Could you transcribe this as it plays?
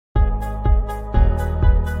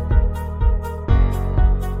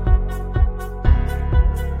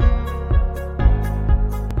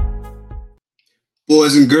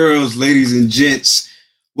Boys and girls, ladies and gents,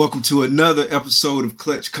 welcome to another episode of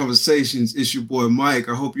Clutch Conversations. It's your boy Mike.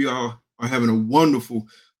 I hope you all are having a wonderful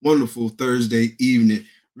Thursday evening.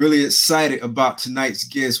 Really excited about tonight's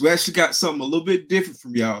guest. We actually got something a little bit different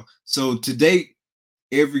from y'all. So today,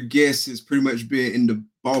 every guest has pretty much been in the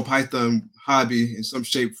ball python hobby in some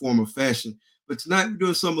shape, form, or fashion. But tonight we're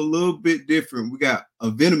doing something a little bit different. We got a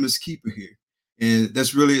venomous keeper here. And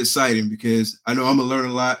that's really exciting because I know I'm gonna learn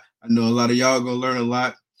a lot. I know a lot of y'all are gonna learn a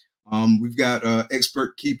lot. We've got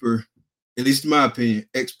expert keeper, at least in my opinion,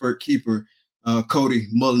 expert keeper, Cody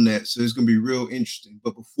Mulanax. So it's gonna be real interesting.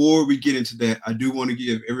 But before we get into that, I do want to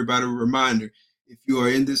give everybody a reminder. If you are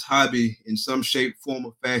in this hobby in some shape, form,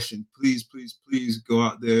 or fashion, please go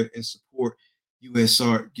out there and support US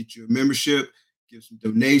Art. Get you a membership, give some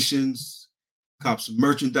donations, cop some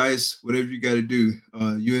merchandise, whatever you got to do.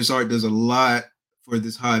 US Art does a lot for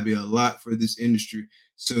this hobby, a lot for this industry.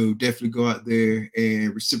 So definitely go out there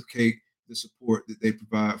and reciprocate the support that they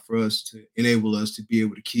provide for us to enable us to be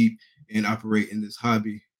able to keep and operate in this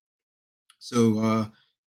hobby. So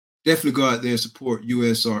definitely go out there and support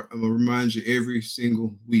US Art. I'm gonna remind you every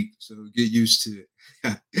single week, so get used to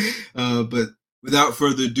it. But without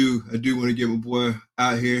further ado, I do want to get my boy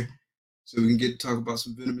out here so we can get to talk about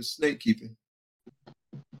some venomous snake keeping.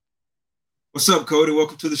 What's up, Cody?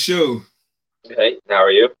 Welcome to the show. Hey, how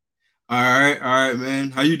are you? All right,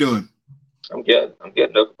 man. How you doing? I'm good. I'm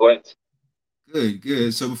good. No complaints.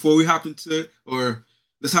 Good. So before we hop into it, or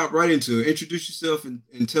let's hop right into it. Introduce yourself and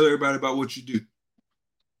tell everybody about what you do.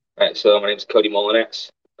 All right, so my name's Cody Mulanax.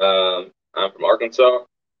 I'm from Arkansas,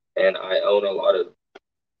 and I own a lot of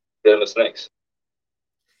venomous snakes.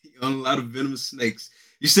 You own a lot of venomous snakes.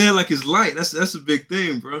 You say it like it's light. That's a big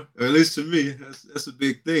thing, bro. Or at least to me, that's a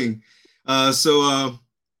big thing. So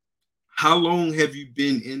how long have you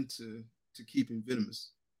been into to keeping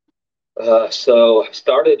venomous? So I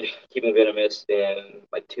started keeping venomous in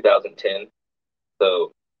like 2010,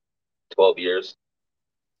 so 12 years.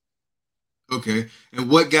 Okay. And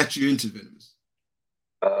what got you into venomous?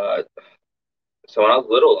 Uh, so when I was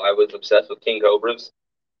little, I was obsessed with king cobras.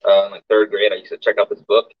 In like third grade, I used to check out this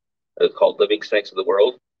book. It was called Living Snakes of the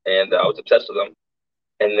World, and I was obsessed with them.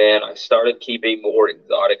 And then I started keeping more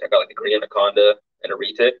exotic. I got like a green anaconda and a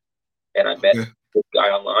retic, and I met Okay. this guy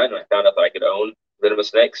online, and I found out that I could own venomous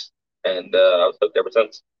snakes, and I was hooked ever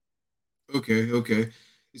since. Okay.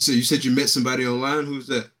 So you said you met somebody online. Who's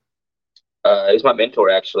that? He was my mentor,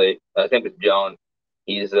 actually. I think it's John.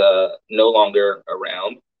 He's no longer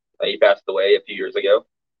around. He passed away a few years ago,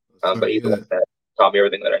 Sorry but to he's hear the one that. that taught me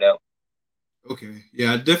everything that I know. Okay.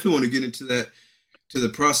 Yeah, I definitely want to get into that, to the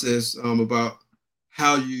process about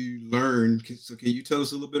how you learn. So can you tell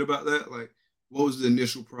us a little bit about that? Like, what was the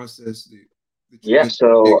initial process that you Yeah, went through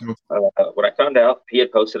to get so comfortable? when I found out, he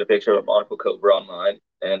had posted a picture of a monocle cobra online,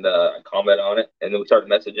 and I commented on it, and then we started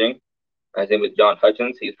messaging. His name was John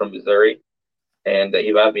Hutchins. He's from Missouri, and he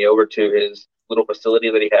invited me over to his little facility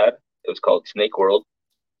that he had. It was called Snake World,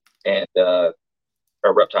 and or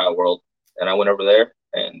Reptile World, and I went over there,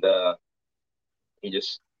 and he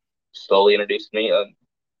just slowly introduced me on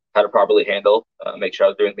how to properly handle, make sure I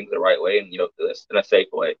was doing things the right way, and this in a safe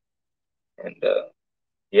way. And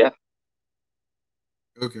yeah,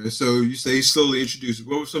 Okay. So you say you slowly introduced.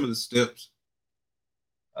 What were some of the steps?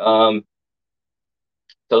 um,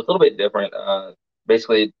 so it's a little bit different.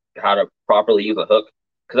 Basically, how to properly use a hook,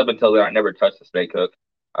 because up until then I never touched a snake hook.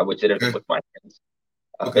 I would did everything Okay. with my hands.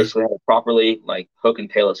 Okay. Basically, how to properly like hook and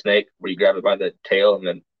tail a snake, where you grab it by the tail, and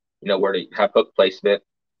then where to have hook placement,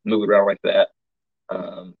 move it around like that.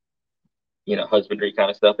 Um, husbandry kind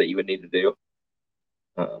of stuff that you would need to do.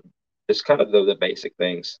 Um, just kind of the basic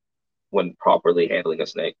things when properly handling a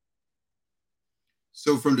snake.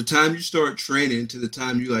 So from the time you start training to the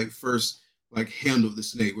time you like first like handle the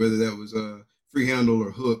snake, whether that was a free handle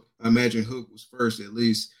or hook, I imagine hook was first at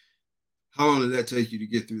least. How long did that take you to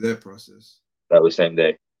get through that process? That was same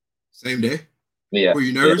day. Same day? Yeah, Were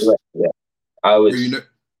you yeah, nervous? yeah. I Were you was ner-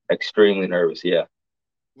 extremely nervous. Yeah,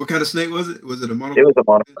 What kind of snake was it? Was it a it was monocle? a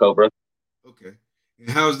mono cobra. Okay. And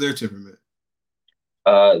how's their temperament?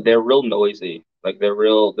 They're real noisy. Like they're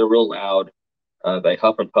real loud. They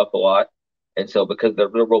huff and puff a lot, and so because they're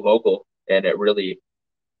real vocal, and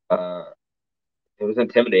uh, it was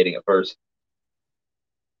intimidating at first.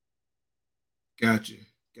 Gotcha.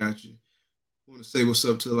 Gotcha. I want to say what's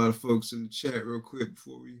up to a lot of folks in the chat real quick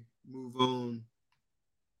before we move on.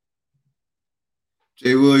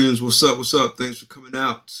 Jay Williams, what's up? What's up? Thanks for coming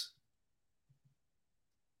out.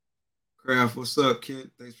 Craft, what's up?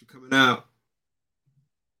 Kent, thanks for coming out.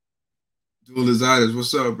 Dualizadas,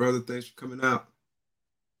 what's up, brother? Thanks for coming out.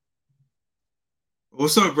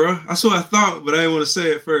 What's up, bro? That's what I thought, but I didn't want to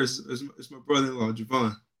say it first. It's my brother-in-law,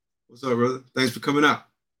 Javon. What's up, brother? Thanks for coming out.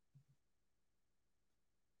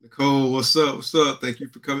 Nicole, what's up? What's up? Thank you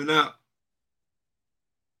for coming out.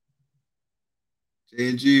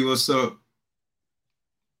 J&G, what's up?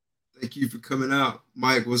 Thank you for coming out.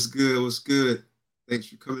 Mike, what's good? What's good? Thanks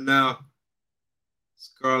for coming out.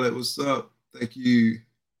 Scarlett, what's up? Thank you.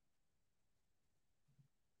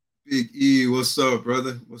 Big E, what's up,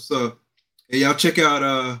 brother? What's up? Hey, y'all check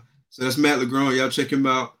out so that's Matt LeGrand. Y'all check him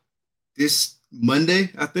out this Monday,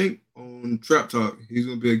 I think, on Trap Talk. He's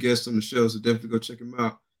gonna be a guest on the show, so definitely go check him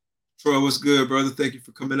out. Troy, what's good, brother? Thank you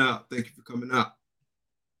for coming out. Thank you for coming out.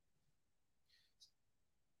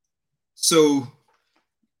 So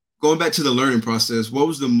going back to the learning process, what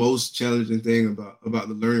was the most challenging thing about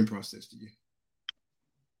the learning process to you?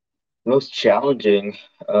 Most challenging,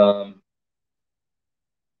 I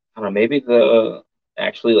don't know, maybe the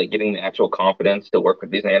actually like getting the actual confidence to work with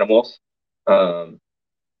these animals. I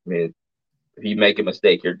mean, if you make a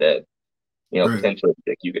mistake, you're dead. Right. Potentially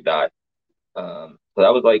like, you could die. So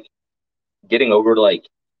that was like getting over like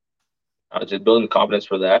I was just building the confidence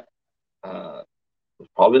for that. Was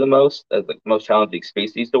probably the most challenging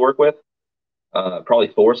species to work with. Probably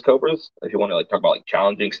forest cobras. If you want to like talk about like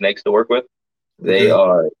challenging snakes to work with, they Okay.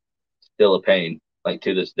 are still a pain. Like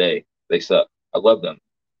to this day, they suck. I love them,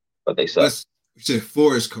 but they suck. What's you said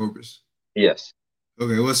forest cobras. Yes.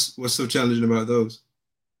 Okay, what's so challenging about those?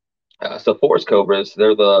 So forest cobras,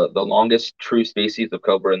 they're the longest true species of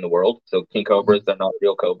cobra in the world. So king cobras, Mhm. they're not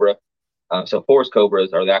real cobra. So forest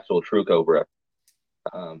cobras are the actual true cobra,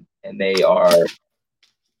 and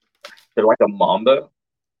they're like a mamba,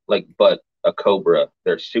 like but a cobra.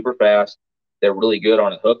 They're super fast. They're really good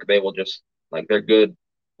on a hook. They will just like they're good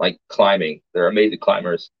like climbing. They're amazing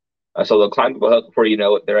climbers. So they'll climb up a hook before you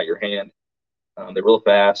know it. They're at your hand. They're real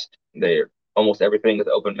fast. They're almost everything is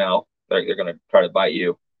open mouth. They're gonna try to bite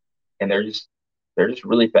you, and they're just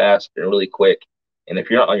really fast and really quick. And if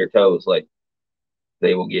you're not on your toes, like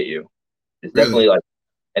they will get you. It's Really? definitely like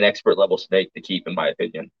an expert level snake to keep, in my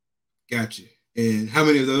opinion. Gotcha. And how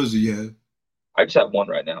many of those do you have? I just have one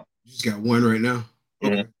right now. You just got one right now?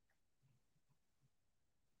 Mm-hmm. Okay.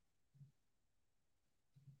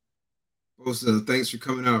 Well, so thanks for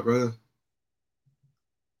coming out, brother.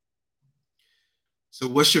 So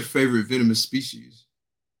what's your favorite venomous species?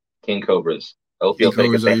 King cobras, King Ophiophagus,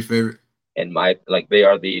 cobras are your favorite? and they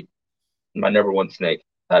are the my number one snake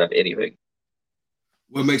out of anything.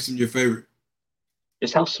 What makes them your favorite?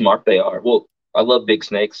 Just how smart they are. Well, I love big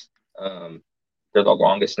snakes. Um, they're the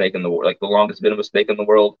longest snake in the world, like the longest venomous snake in the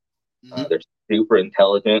world. Hmm. They're super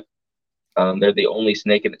intelligent. They're the only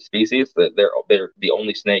snake in its species. They're the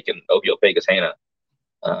only snake in Ophiophagus hannah.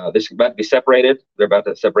 This is about to be separated. They're about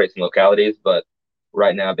to separate some localities, but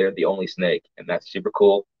right now they're the only snake, and that's super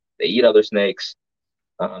cool. They eat other snakes.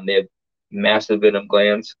 They have massive venom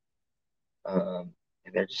glands, and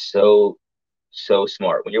they're just so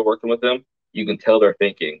smart. When you're working with them, you can tell they're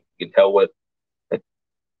thinking. You can tell what like,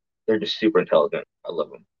 they're just super intelligent. I love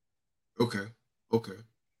them. Okay. Okay.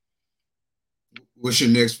 What's your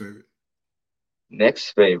next favorite?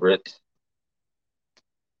 Next favorite,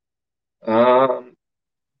 um,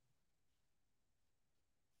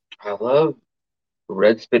 I love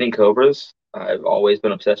red spinning cobras. I've always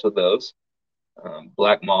been obsessed with those.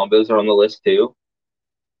 Black mambas are on the list too.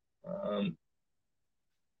 Um,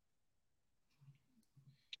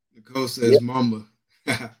 Nicole yeah, says Mamba.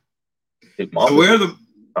 dude, So mambas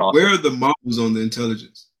are where awesome. are the Mambas on the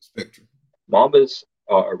intelligence spectrum? Mambas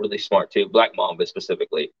are really smart too. Black mamba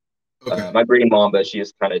specifically. Okay. My green mamba, she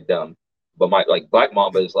is kind of dumb, but my like black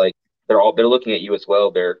mamba is like they're looking at you as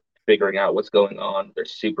well. They're figuring out what's going on. They're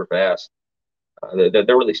super fast. They're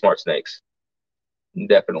really smart snakes.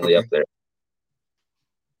 Definitely Okay. up there.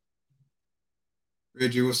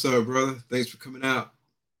 Reggie, what's up, brother? Thanks for coming out.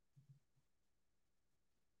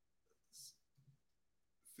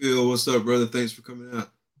 Phil, what's up, brother? Thanks for coming out.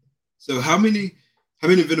 So how many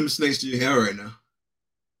venomous snakes do you have right now?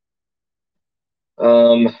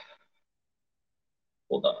 Um,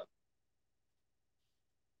 hold on.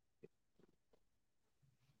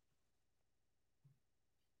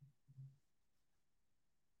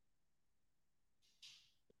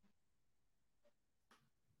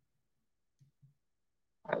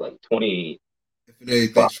 I have like 25,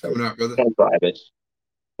 FNA, thanks for coming out, brother. 25-ish,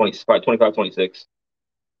 20, probably 25, 26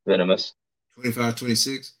 venomous. 25,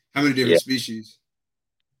 26. How many Yeah. different species?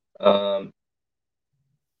 Um,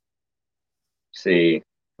 see,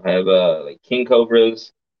 I have like king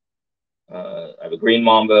cobras. I have a green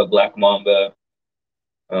mamba, black mamba.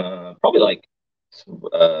 Probably like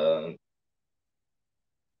uh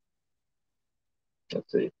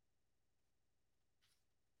Let's see,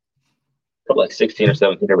 probably like 16 or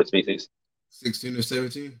 17 different species. 16 or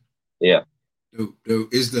 17? Yeah. Dope,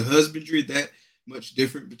 dope. Is the husbandry that much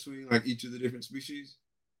different between like each of the different species?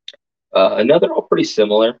 No, they're all pretty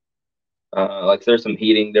similar. Like there's some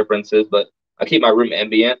heating differences, but I keep my room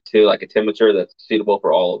ambient to like a temperature that's suitable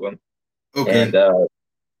for all of them. Okay, And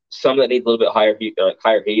some that need a little bit higher heat,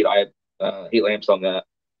 higher heat, I have heat lamps on that.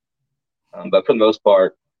 But for the most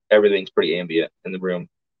part, everything's pretty ambient in the room.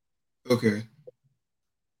 okay.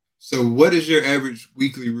 So what does your average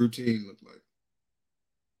weekly routine look like?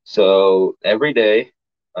 So every day,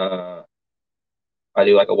 uh, I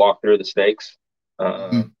do like a walk through the snakes.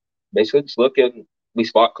 Hmm. Basically, just look and we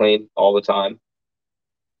spot clean all the time.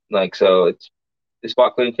 Like so, it's the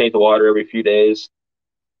spot clean, change the water every few days.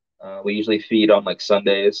 We usually feed on like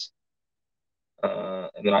Sundays, and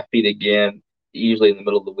then I feed again usually in the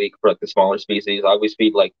middle of the week for like the smaller species. I always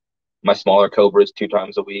feed like my smaller cobras 2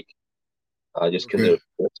 times a week, just because Okay,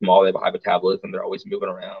 they're small, they have a high metabolism, they're always moving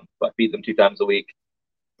around. So I feed them 2 times a week.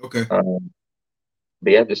 okay. Um,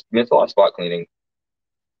 but yeah, just it's a lot of spot cleaning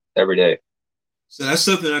every day. So that's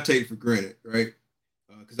something I take for granted, right?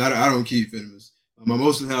 Because I don't keep venomous. I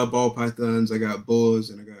mostly have ball pythons. I got boas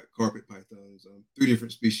and I got carpet pythons. Three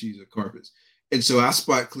different species of carpets, and so I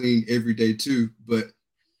spot clean every day too. But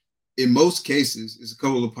in most cases, it's a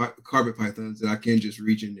couple of carpet pythons that I can just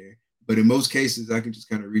reach in there. But in most cases, I can just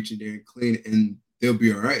kind of reach in there and clean it, and they'll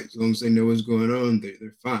be all right as long as they know what's going on.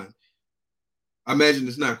 They're fine. I imagine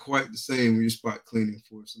it's not quite the same when you're spot cleaning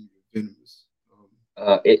for some of your venomous.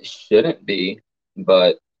 It shouldn't be,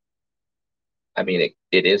 but I mean,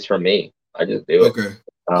 it is for me. I just do it. Okay,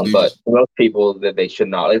 so you But just for most people, that they should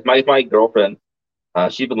not. Like my girlfriend,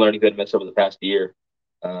 she's been learning venomous over the past year.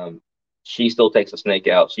 Um, she still takes a snake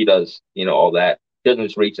out. She does, all that. She doesn't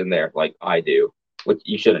just reach in there like I do, which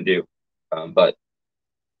you shouldn't do. But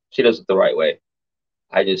she does it the right way.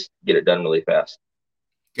 I just get it done really fast.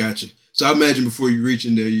 gotcha. So I imagine before you reach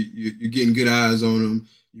in there, you're getting good eyes on them.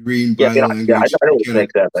 You're reading Yeah, body yeah, I language. know You where the kind of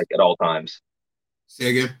snake's at like at all times. say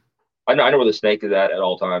again. I know where the snake is at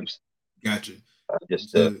all times. Gotcha.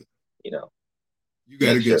 Just to, So you know, you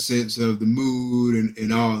got a make good sure. sense of the mood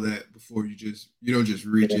and all that before you don't just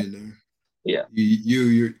reach Yeah, in there.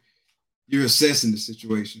 yeah, You're assessing the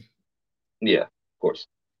situation. yeah, of course.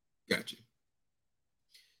 Gotcha.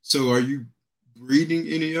 So are you breeding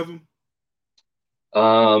any of them?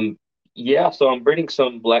 Yeah, so I'm breeding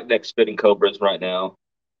some black neck spitting cobras right now,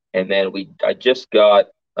 and then I just got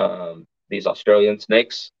these Australian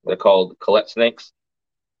snakes. They're called Colette snakes.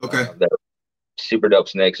 Okay. They're super dope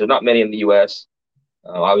snakes. There's not many in the U.S.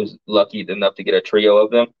 I was lucky enough to get a trio of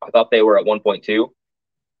them. I thought they were at 1.2. You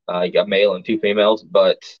got male and two females,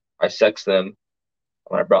 but I sexed them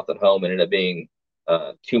when I brought them home. It ended up being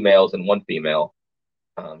two males and one female.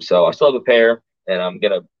 So I still have a pair, and I'm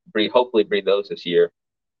gonna hopefully breed those this year,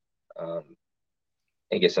 um,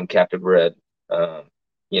 and get some captive bred,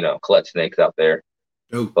 Colette snakes out there.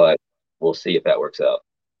 Dope. But we'll see if that works out.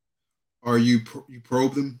 Are you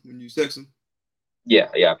probe them when you sex them? Yeah,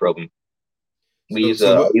 yeah, I probe them. So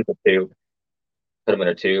so I what? use a tube, put them in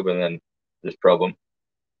a tube, and then just probe them.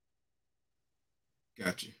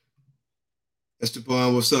 Gotcha.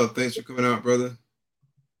 Esteban, what's up? Thanks for coming out, brother.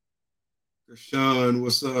 Sean,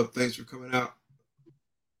 what's up? Thanks for coming out.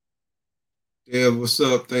 Dev, what's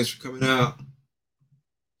up? Thanks for coming out.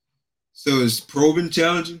 So is probing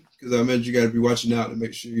challenging? Because I imagine you got to be watching out to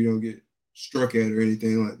make sure you don't get struck at or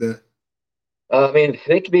anything like that. I mean,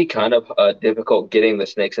 they can be kind of difficult getting the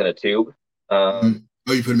snakes in a tube. Um,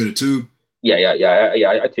 Oh, you put them in a tube? yeah, yeah, yeah,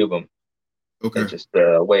 yeah. I tube them. Okay, It's just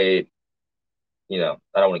the way, I don't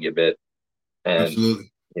want to get bit, and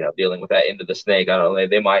absolutely. dealing with that end of the snake, I don't know,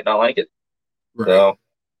 they might not like it. Right. So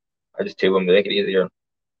I just tube them to make it easier.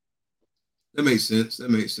 That makes sense. That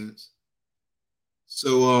makes sense.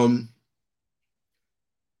 So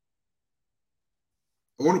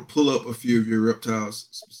I want to pull up a few of your reptiles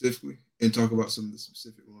specifically and talk about some of the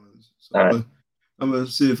specific ones. So All right. I'm gonna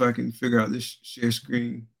see if I can figure out this share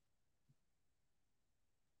screen.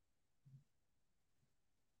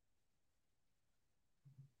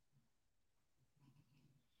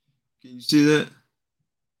 Can you see that?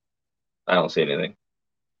 I don't see anything.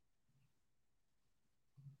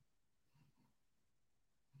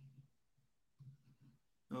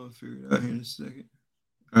 I'll figure it out here in a second.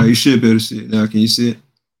 All right, you should be able to see it now. Can you see it?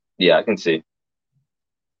 Yeah, I can see.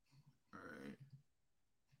 All right.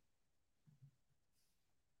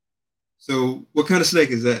 So, what kind of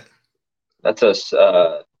snake is that? That's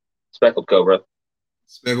a speckled cobra.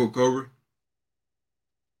 Speckled cobra?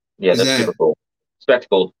 Yeah, Is that's super that cool.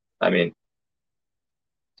 Spectacled. I mean,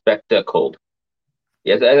 spectacled.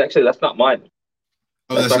 Yeah, actually, that's not mine.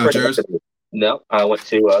 Oh, That's that's my not friend. yours. No, I went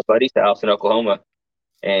to a buddy's house in Oklahoma,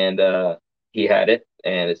 and he had it,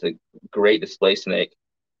 and it's a great display snake.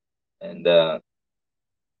 And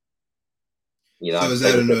So I'm is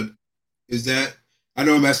that excited. is that I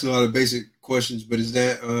know I'm asking a lot of basic questions, but is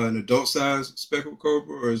that an adult size speckled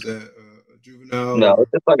cobra or is that a juvenile No,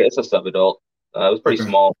 it's or just like it's a sub-adult. It was pretty okay?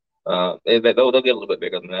 small. They'll get a little bit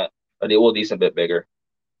bigger than that, but they will decent bit bigger.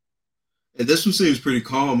 And this one seems pretty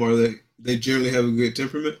calm. Are they generally have a good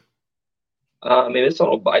temperament? I mean, this one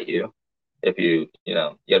will bite you if you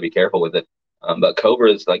gotta be careful with it. But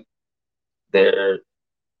cobras, like they're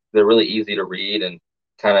they're really easy to read and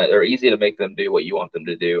kind of they're easy to make them do what you want them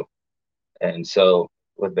to do. And so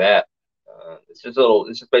with that, it's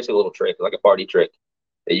just basically a little trick, like a party trick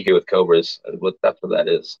that you get with cobras. That's what that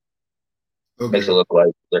is. Makes it Okay, look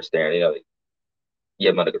like they're staring, you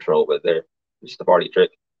have them under control, but they're it's just a party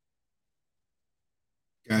trick.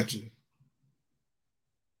 gotcha.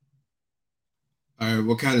 All right,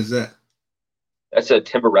 what kind is that? That's a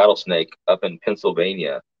timber rattlesnake up in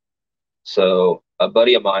Pennsylvania. So a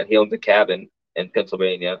buddy of mine, he owns a cabin in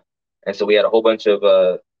Pennsylvania, and so we had a whole bunch of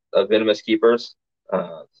venomous keepers,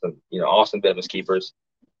 some awesome venomous keepers.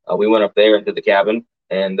 We went up there into the cabin,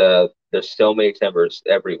 and there's so many timbers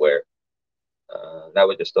everywhere. That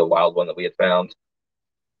was just a wild one that we had found,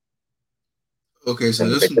 Okay, so and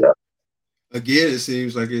we this picked it one up. again, it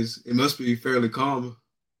seems like it must be fairly calm.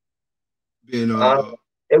 Being Uh,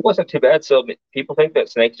 it wasn't too bad. So people think that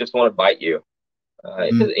snakes just want to bite you.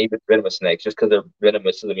 mhm, Even venomous snakes, just because they're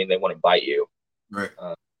venomous doesn't mean they want to bite you. right.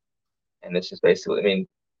 Uh, and it's just basically, I mean,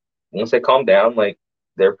 once they calm down, like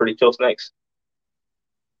they're pretty chill snakes.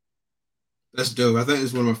 That's dope. I think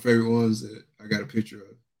it's one of my favorite ones that I got a picture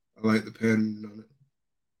of. I like the pattern on it.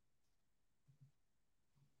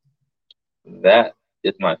 That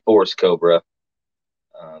is my forest cobra.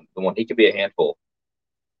 The one he can be a handful.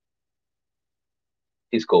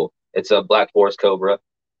 He's cool. It's a black forest cobra.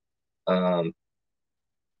 Um,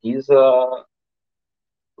 he's like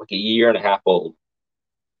a year and a half old,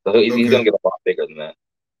 so he's Okay, gonna get a lot bigger than that.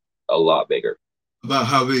 A lot bigger. about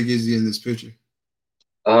how big is he in this picture?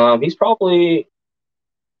 He's probably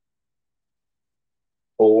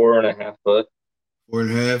 4.5 foot.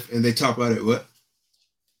 4.5, and they top out at what?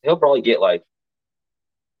 He'll probably get like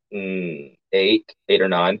eight or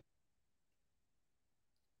nine.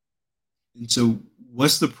 And so,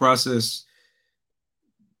 what's the process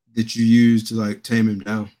that you use to like tame him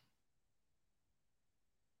down?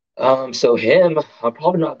 So him, I'm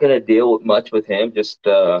probably not gonna deal with much with him. Just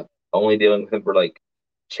only dealing with him for like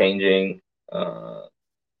changing. Uh,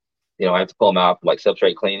 I have to pull him out for like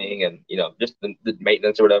substrate cleaning and just the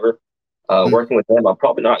maintenance or whatever. Mhm. Working with him, I'm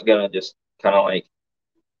probably not gonna just kind of like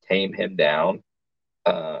tame him down.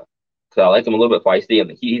 Because I like him a little bit feisty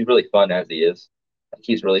and he's really fun as he is. Like,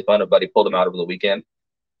 he's really fun. A buddy pulled him out over the weekend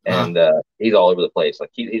Uh-huh. and he's all over the place.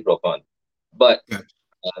 Like he's real fun. But Gotcha.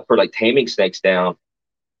 for like taming snakes down,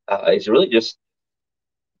 it's really just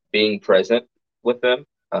being present with them.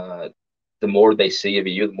 The more they see of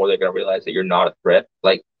you, the more they're going to realize that you're not a threat.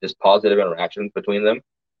 Like just positive interactions between them.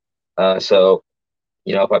 So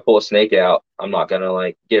if I pull a snake out, I'm not gonna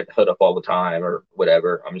like get hood up all the time or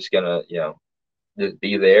whatever. I'm just gonna just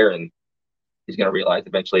be there, and he's gonna realize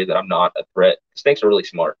eventually that I'm not a threat. Snakes are really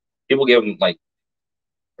smart. People give them like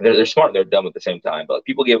they're smart and they're dumb at the same time, but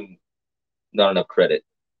people give them not enough credit.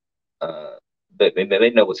 Uh,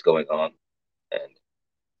 they know what's going on, and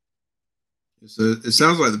So it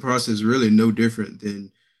sounds like the process is really no different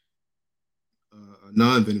than a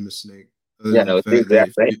non-venomous snake, other yeah, than no, the it's the fact that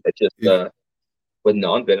exact same. It's just if with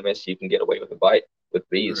non-venomous, you can get away with a bite. With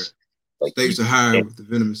right, bees, like stakes are you higher can't. with the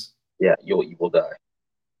venomous. Yeah, you will die.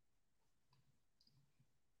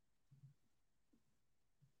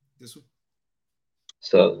 This one,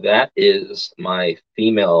 So that is my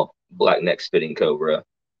female black neck spitting cobra.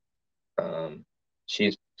 Um,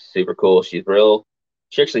 she's super cool. She's real.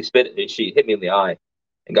 She actually spit. She hit me in the eye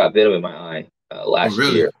and got venom in my eye oh last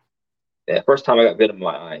really? year. The first time I got venom in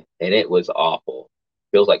my eye, and it was awful.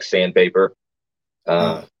 Feels like sandpaper.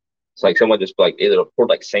 Uh, It's like someone just like either poured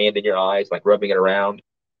like sand in your eyes, like rubbing it around.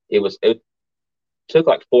 It took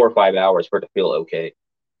like 4 or 5 hours for it to feel okay,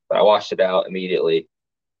 but I washed it out immediately.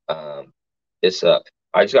 Um, it sucked.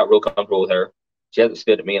 I just got real comfortable with her. She hasn't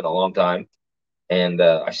spit at me in a long time, and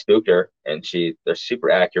I spooked her, and they're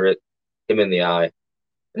super accurate. Him in the eye.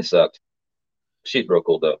 It sucked. She's real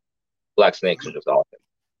cool though. Black snakes are just awesome.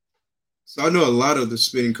 so I know a lot of the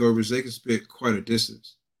spitting cobras. They can spit quite a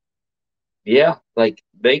distance. Yeah, like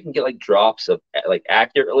they can get like drops of like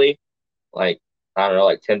accurately, like I don't know,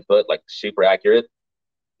 like 10 foot, like super accurate.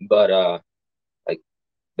 But like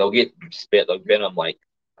they'll get spit like venom like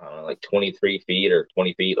I don't know, like 23 feet or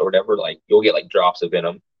 20 feet or whatever. Like you'll get like drops of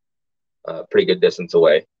venom, pretty good distance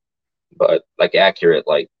away, but like accurate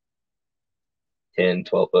like 10,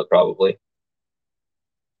 12 foot probably.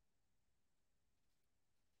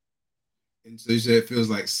 And so you said it feels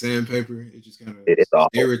like sandpaper. It just kind of It's is awful,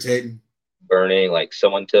 irritating. burning. Like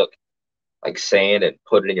someone took like sand and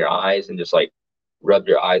put it in your eyes and just like rubbed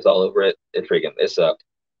your eyes all over it. It sucked.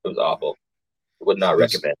 It was awful. Would not So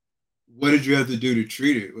recommend. what did you have to do to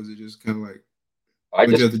treat it? Was it just kind of like I what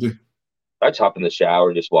did you just have to do? I just hop in the shower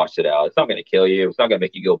and just watch it out. It's not going to kill you. It's not going to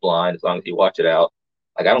make you go blind as long as you watch it out.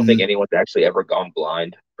 Like I don't think Hmm. anyone's actually ever gone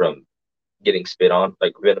blind from getting spit on,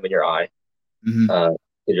 like venom in your eye, Hmm. because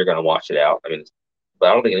you're going to watch it out. I mean, but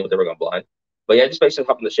I don't think anyone's ever gone blind. But yeah, just basically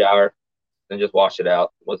hop in the shower and just wash it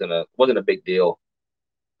out. Wasn't a big deal.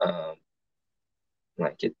 Um,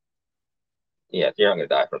 like it, yeah, you're not going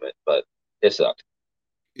to die from it, but it sucked.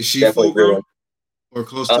 Is she Definitely full grown ruined. or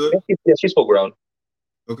close to Yeah, it? she's full grown.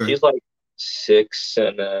 Okay, She's like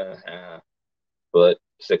 6.5 foot,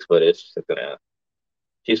 6 footish, 6.5.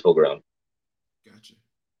 She's full grown. gotcha.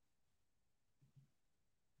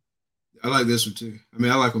 I like this one too. I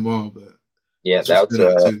mean, I like them all, but Yeah, this one stood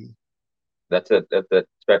out too. that's a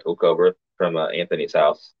spectacle cover from Anthony's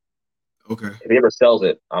house. Okay. If he ever sells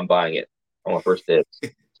it, I'm buying it on my first dibs.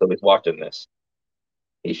 So if he's watching this,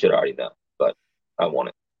 he should already know, but I want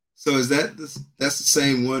it. So is that this? That's the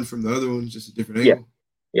same one from the other one, just a different Yeah, angle.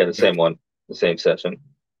 yeah, the same Gotcha. one, the same session.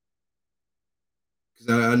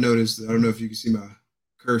 Because I noticed. I don't know if you can see my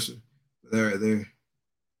cursor, but that right there,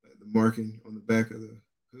 like the marking on the back of the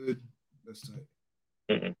hood. That's tight.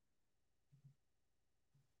 Mm-mm.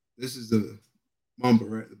 This is the Mamba,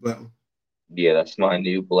 right? The black one. Yeah, that's my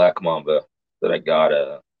new black mamba that I got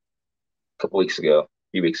a couple weeks ago, a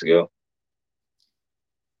few weeks ago.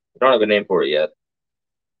 I don't have a name for it yet,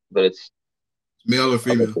 but it's Male or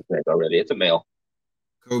I'll make female? this name already. It's a male.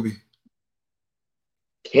 Kobe.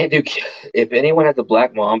 Can't do. If anyone has a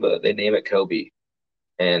black mamba, they name it Kobe,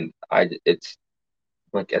 and it's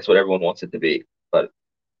like that's what everyone wants it to be. But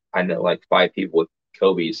I know like five people with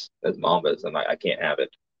Kobe's as mambas, and I can't have it.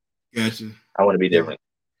 Gotcha. I want to be Yeah. different.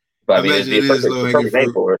 But I I mean, it'd imagine be it is low the hanging perfect name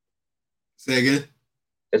fruit. for it. Say again.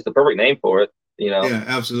 It's the perfect name for it, you know. Yeah,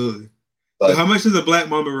 absolutely. So But how much does a black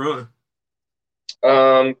Mamba run?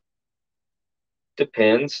 um,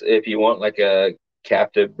 depends if you want like a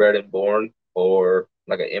captive bred and born or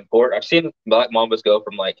like an import. I've seen black mambas go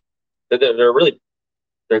from like they're really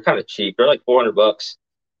they're kind of cheap. They're like $400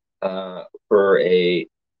 for a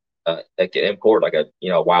like an import, like a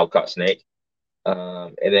wild caught snake,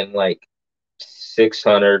 and then like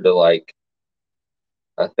 600 to like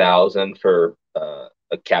 1,000 for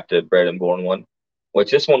a captive bred and born one.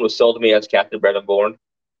 Which this one was sold to me as captive bred and born.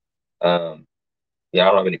 Um, yeah, I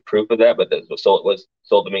don't have any proof of that, but it was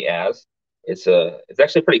sold to me as. It's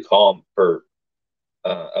actually pretty calm for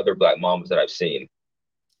other black mambas that I've seen.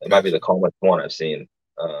 It might be Gotcha. the calmest one I've seen.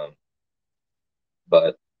 Um,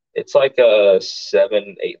 but it's like a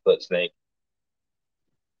 7, 8 foot snake.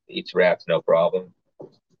 Eats rats, no problem.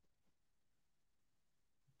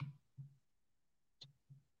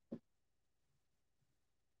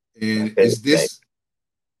 My And favorite is snake. this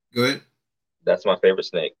go ahead? That's my favorite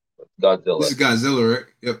snake. This Godzilla. is Godzilla, right?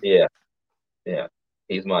 Yep. Yeah, yeah.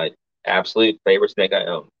 He's my absolute favorite snake I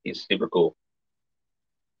own. He's super cool.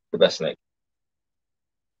 The best snake.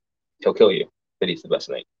 He'll kill you, but he's the best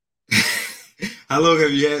snake. How long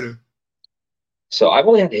have you had him? So I've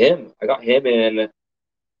only had him. I got him in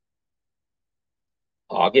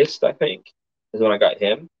August, I think, is when I got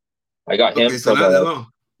him. I got Okay, him so from not that a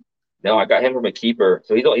long. no, I got him from a keeper.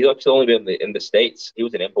 So he's actually only been in the States. He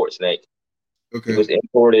was an import snake. He Okay. was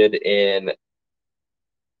imported in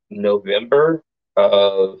November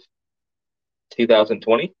of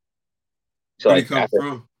 2020. So Where'd he like come after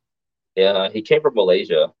from? he came from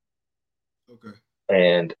Malaysia Okay.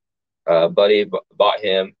 and buddy bought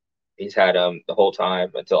him. He's had him the whole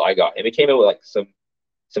time until I got him. He came in with like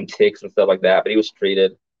some ticks and stuff like that, but he was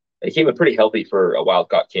treated. He came in pretty healthy for a wild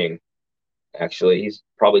caught king. Actually, he's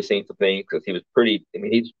probably seen some things because he was pretty. I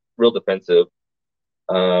mean, he's real defensive.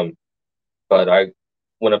 Um, but I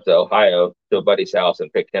went up to Ohio to a buddy's house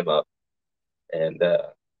and picked him up, and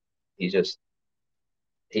he's just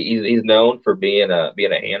he's known for being a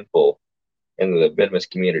handful in the venomous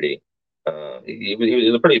community. He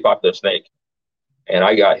was a pretty popular snake, and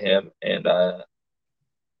I got him, and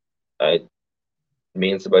I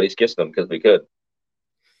me and some buddies kissed him because we could.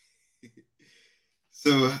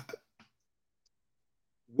 So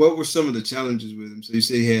what were some of the challenges with him? So you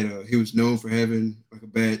say he was known for having like a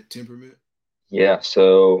bad temperament. Yeah,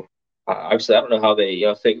 so. Obviously, I don't know how they,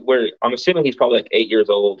 think I'm assuming he's probably like 8 years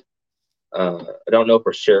old. I don't know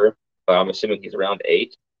for sure, but I'm assuming he's around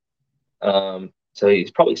 8. So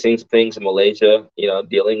he's probably seen some things in Malaysia,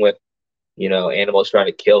 dealing with, animals trying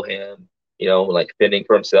to kill him, like fending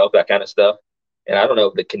for himself, that kind of stuff. And I don't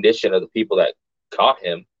know the condition of the people that caught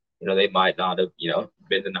him. They might not have,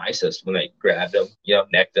 been the nicest when they grabbed him,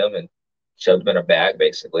 necked him and shoved him in a bag,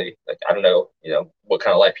 basically. Like, I don't know, what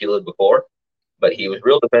kind of life he lived before, but he was Yeah,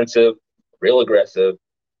 real defensive, real aggressive.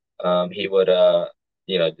 He would,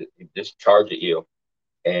 just charge at you.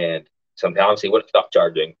 And sometimes he wouldn't stop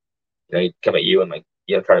charging. He'd come at you and like,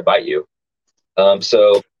 try to bite you.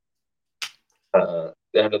 So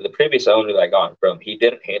under the previous owner that I got him from, he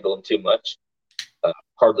didn't handle him too much,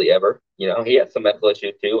 hardly ever. He had some medical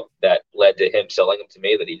issues too that led to him selling him to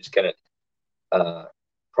me that he just couldn't uh,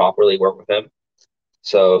 properly work with him.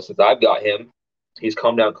 So since I've got him, he's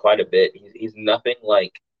calmed down quite a bit. He's nothing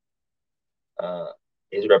like uh,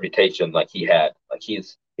 his reputation like he had. Like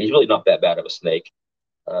he's really not that bad of a snake.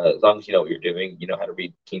 As long as you know what you're doing, you know how to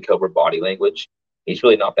read king cobra body language. He's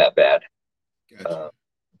really not that bad. gotcha. Uh,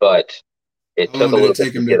 but it How took long a did little it bit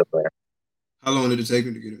take to him get to? him there. How long did it take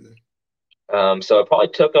him to get him there? So it probably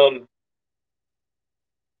took him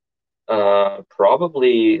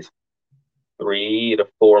probably 3 to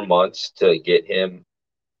 4 months to get him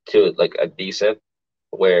to like a decent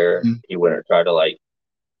where Mhm. he wouldn't try to like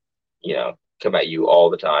come at you all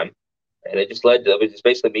the time. And it just led to it was just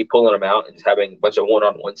basically me pulling him out and just having a bunch of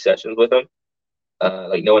one-on-one sessions with him.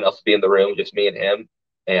 Like no one else would be in the room, just me and him.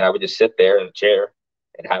 And I would just sit there in a chair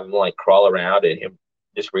and have him like crawl around and him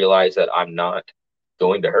just realize that I'm not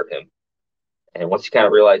going to hurt him. And once he kind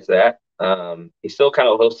of realized that, he still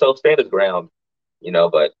he'll still stand his ground,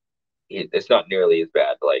 but it's not nearly as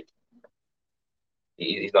bad. Like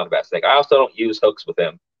he's not a bad snake. I also don't use hooks with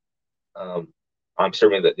him. Um, I'm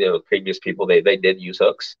assuming that previous people they did use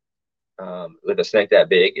hooks. With a snake that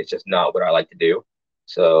big, it's just not what I like to do.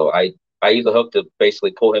 So I use a hook to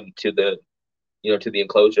basically pull him to the to the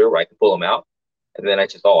enclosure where I can pull him out, and then I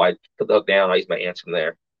put the hook down. I use my hands from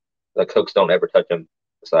there. Like hooks don't ever touch him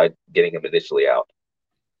besides getting him initially out.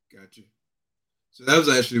 Gotcha. So that was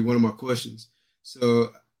actually one of my questions.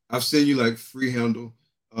 So I've seen you like free handle.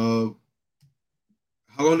 Uh,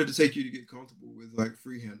 how long did it take you to get comfortable with like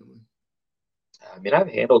free handling? I mean, I've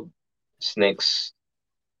handled snakes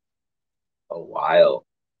a while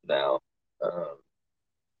now.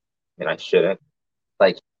 I shouldn't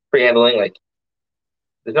like free handling. Like,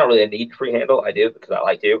 there's not really a need to free handle. I do because I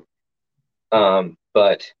like to.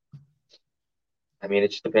 But I mean,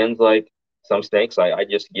 it just depends. Like some snakes, I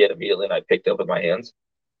just get immediately and I picked up with my hands.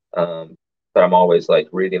 Um, but I'm always like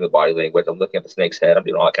reading the body language. I'm looking at the snake's head. I'm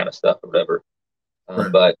doing all that kind of stuff or whatever.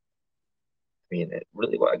 Right. But I mean,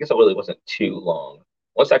 I guess it really wasn't too long.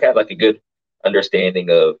 Once I had like a good understanding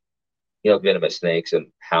of venomous snakes and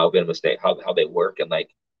how venomous snake how they work and like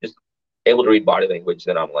just able to read body language,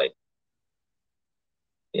 then I'm like,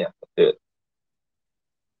 yeah, let's do it.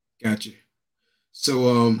 Gotcha.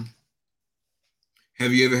 So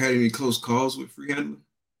have you ever had any close calls with free handling,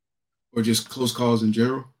 or just close calls in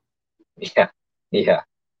general? Yeah, yeah.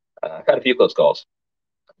 I've had a few close calls.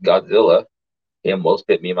 Godzilla, he almost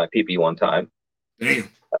bit me in my pee one time. Damn,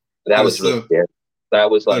 That that'll was really suck. scary. That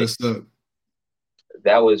was That'll like suck.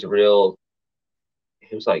 that was real.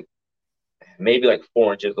 He was like maybe like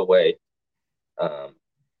 4 inches away. Um,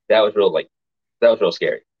 that was real like that was real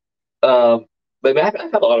scary. Um, but I've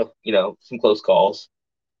had a lot of some close calls.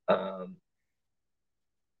 Um,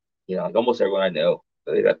 like almost everyone I know,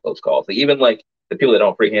 they've had close calls. Like even like the people that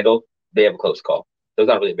don't free handle, they have a close call. So it's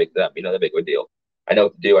not really a big that that big of a deal. I know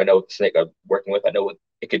what to do. I know what the snake I'm working with. I know what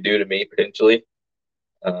it could do to me potentially.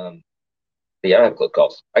 Um, but yeah, I have close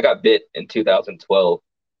calls. I got bit in 2012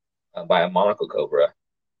 by a monocle cobra.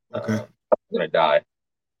 Okay. I was gonna die.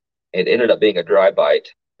 It ended up being a dry bite,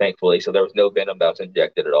 thankfully. So there was no venom that was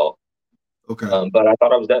injected at all. Okay. But I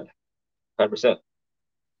thought I was dead, 100%.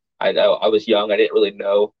 I know I was young. I didn't really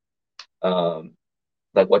know um,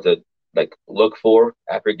 like what to like look for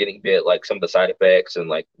after getting bit, like some of the side effects and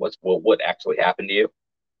like what actually happened to you.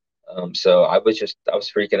 So I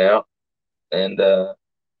was freaking out and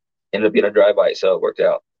ended up being a dry bite, so it worked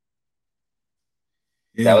out.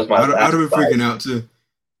 That Yeah, was my I'd last have been bite. freaking out too.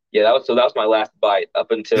 Yeah, that was my last bite up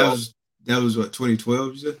That until was that was what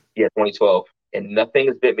 2012. You said? 2012, and nothing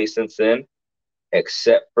has bit me since then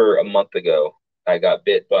except for a month ago. I got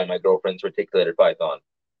bit by my girlfriend's reticulated python.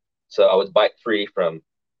 So I was bite free from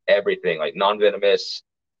everything, like non venomous,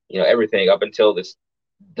 everything up until this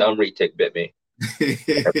dumb retic bit me.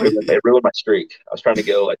 It ruined my streak. I was trying to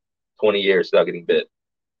go like 20 years without getting bit,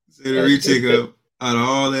 Say the and it just made retake it. up. Out of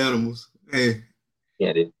all the animals, hey,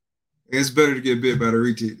 Yeah, dude. it's better to get bit by the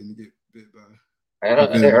retic than to get bit by I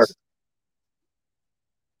heard venomous.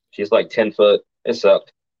 she's like 10 foot. It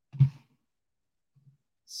sucked.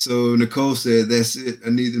 So Nicole said, "That's it. I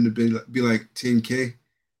need them to be like 10K."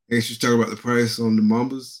 And she's talking about the price on the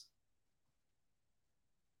Mambas.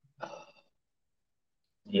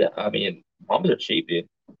 Yeah, I mean, Mambas are cheap, dude.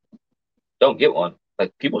 Don't get one.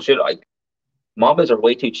 Like people should like Mambas are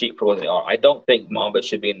way too cheap for what they are. I don't think Mambas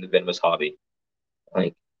should be in the venomous hobby.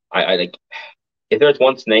 Like I like if there's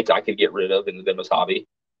one snake I could get rid of in the venomous hobby,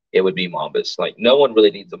 it would be Mambas. Like no one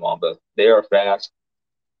really needs a Mamba. They are fast.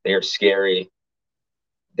 They are scary.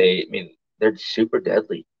 I mean, they're super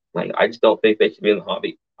deadly. Like I just don't think they should be in the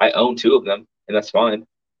hobby. I own two of them, and that's fine.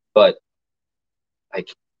 But like,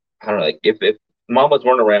 I don't know. Like if Mambas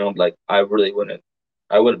weren't around, like I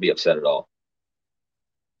wouldn't be upset at all.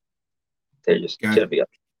 They just Got shouldn't be up.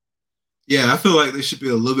 Yeah, I feel like they should be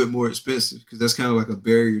a little bit more expensive because that's kind of like a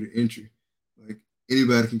barrier to entry. Like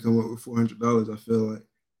anybody can come up with $400. I feel like.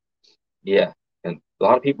 Yeah, and a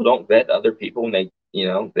lot of people don't vet other people, and they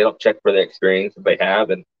don't check for the experience that they have,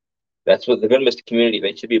 and that's what the venomous community.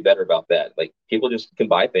 They should be better about that. Like people just can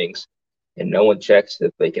buy things, and no one checks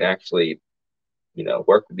if they can actually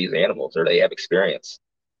work with these animals or they have experience,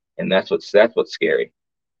 and that's what's scary.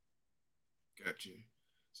 Got you.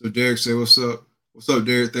 So Derek said, "What's up? What's up,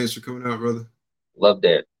 Derek? Thanks for coming out, brother." Loved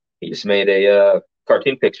it. He just made a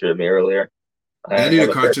cartoon picture of me earlier. Yeah, I I need a have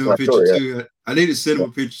a pair cartoon my picture story. too. I need to send him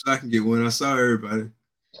a picture so I can get one. I saw everybody.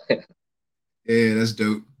 Yeah, that's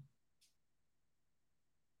dope.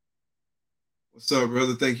 What's up,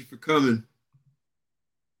 brother? Thank you for coming.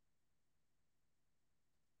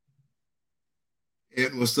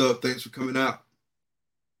 And what's up? Thanks for coming out.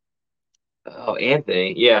 Oh,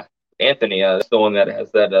 Anthony, yeah, Anthony. That's the one that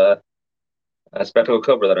has that spectacle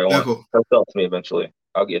cover that I want. Deco. He'll sell it to me eventually.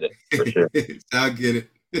 I'll get it for sure. I'll get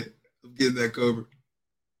it. I'm getting that covered.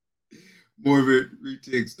 More of it.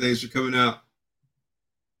 Retics. Thanks for coming out.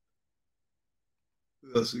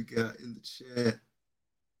 Who else we got in the chat?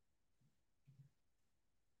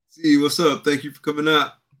 See, what's up? Thank you for coming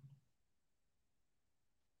out.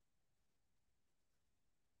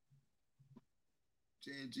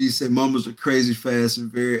 J&G said mamas are crazy fast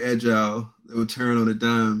and very agile. They will turn on a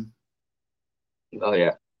dime. Oh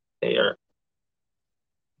yeah, they are.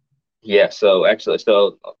 Yeah. So actually,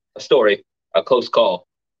 a story, a close call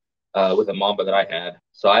with a mamba that I had.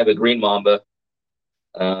 So I have a green mamba.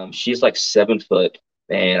 She's like 7 foot,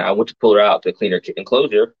 and I went to pull her out to clean her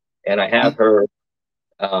enclosure, and I have Mhm. her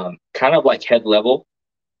kind of like head level.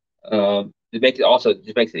 It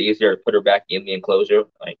just makes it easier to put her back in the enclosure.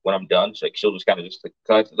 Like when I'm done, she'll just kind of just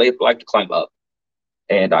like, they like to climb up.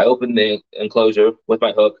 And I opened the enclosure with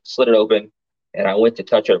my hook, slid it open, and I went to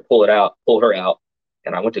touch her, pull her out,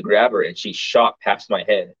 and I went to grab her, and she shot past my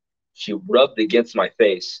head. She rubbed against my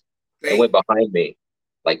face and Hey. went behind me,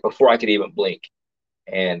 like before I could even blink.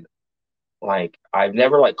 And like I've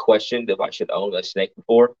never like questioned if I should own a snake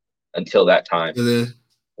before until that time. Until then,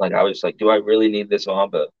 Like I was just like, do I really need this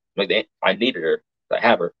mamba? Like I needed her, I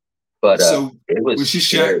have her, but so it when was she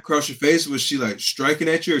shot scary. across your face, was she like striking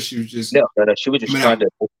at you or she was just No, no, no. She was just coming trying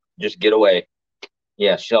out? to just get away.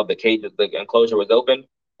 Yeah, she held the enclosure was open,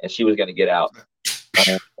 and she was gonna get out.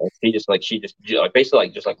 And she just basically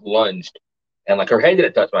like just like lunged, and like her head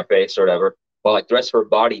didn't touch my face or whatever, but like the rest of her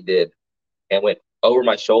body did, and went over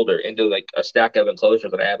my shoulder into like a stack of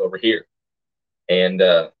enclosures that I have over here. And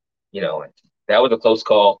like, that was a close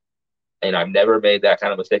call, and I've never made that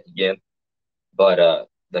kind of mistake again. But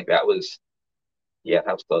like that was yeah,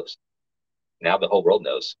 that was close. Now the whole world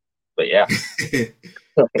knows. But yeah,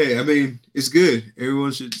 Hey, I mean, it's good.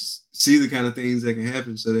 Everyone should see the kind of things that can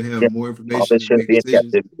happen so they have yeah, more all information this and shouldn't make be in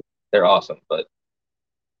decisions. captivity. They're awesome, but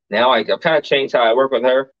now I've kind of changed how I work with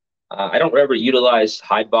her. I don't ever utilize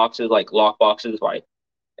hide boxes like lock boxes. Like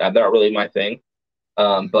they're not really my thing.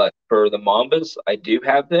 But for the Mambas, I do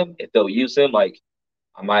have them. If they'll use them, like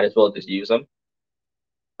I might as well just use them.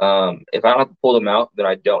 If I don't have to pull them out, then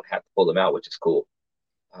I don't have to pull them out, which is cool.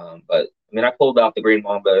 But I mean, I pulled out the green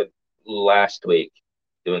Mamba last week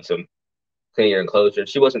doing some cleaning her enclosure.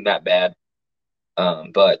 She wasn't that bad.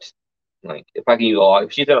 But like if I can use a lock,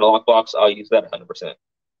 if she's in a lockbox, I'll use that 100%.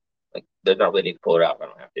 Like there's not really need to pull her out if I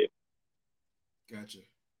don't have to. Gotcha.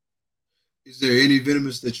 Is there any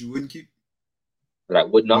venomous that you wouldn't keep? That I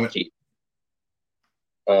would not What? keep.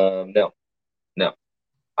 No, no.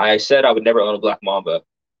 I said I would never own a black mamba.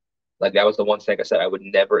 Like that was the one snake I said I would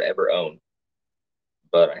never ever own,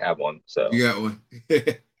 but I have one. So You got one.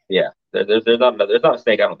 yeah, there's not a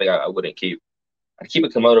snake I don't think I wouldn't keep. I'd keep a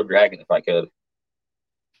Komodo dragon if I could.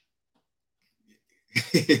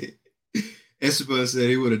 Esteban said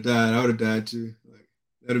he would have died. I would have died too. Like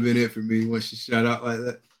that'd have been it for me once she shot out like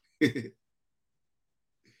that.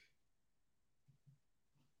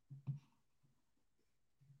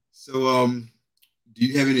 So, do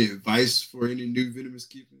you have any advice for any new venomous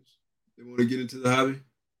keepers that want to get into the hobby?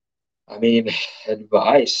 I mean,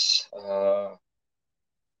 advice, kind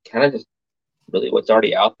of just really what's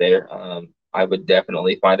already out there. I would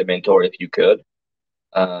definitely find a mentor if you could.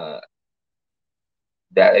 Uh,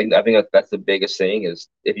 that I think that's the biggest thing is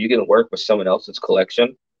if you can work with someone else's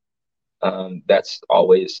collection, that's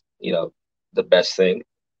always the best thing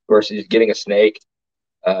versus getting a snake.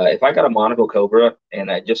 If I got a monocle cobra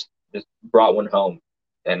and I just brought one home,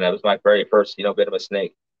 and that was my very first bit of a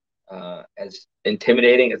snake, as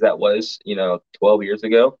intimidating as that was 12 years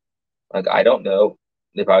ago, like I don't know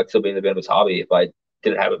if I would still be in the venomous hobby if I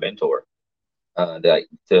didn't have a mentor that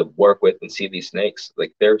to work with and see these snakes.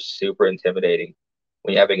 Like they're super intimidating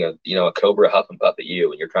when you're having a cobra huff and puff at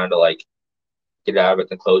you and you're trying to like get it out of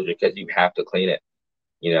its enclosure because you have to clean it,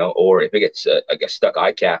 or if it gets like a stuck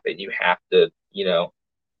eye cap and you have to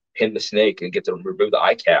pin the snake and get to remove the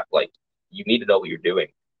eye cap, like you need to know what you're doing.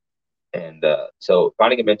 And so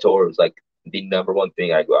finding a mentor is like the number one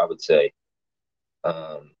thing I would say.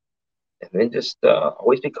 Um, and then just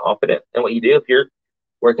always be confident in what you do. If you're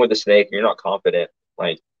working with a snake and you're not confident,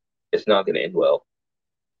 like it's not going to end well,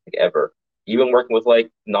 like ever. Even working with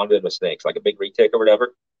like non-venomous snakes, like a big retic or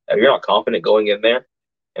whatever, if you're not confident going in there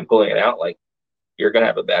and pulling it out, like you're going to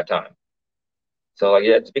have a bad time. So like,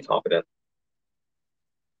 yeah, just be confident.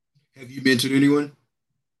 Have you mentored anyone?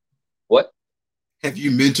 What? Have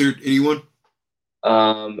you mentored anyone?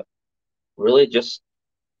 Um, really just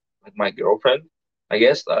like my girlfriend, I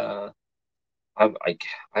guess. I'm like,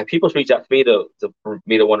 I people reach out to me to for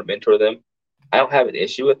me to want to mentor them. I don't have an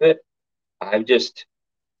issue with it. I'm just,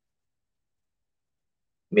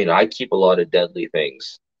 I keep a lot of deadly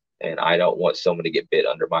things, and I don't want someone to get bit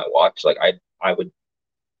under my watch. Like I would,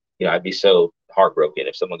 I'd be so heartbroken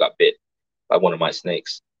if someone got bit by one of my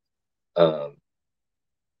snakes. Um,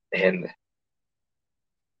 and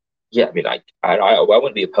yeah, I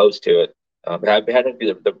wouldn't be opposed to it. But I had to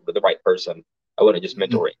be the right person. I wouldn't just Mhm.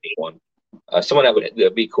 mentor anyone. Someone that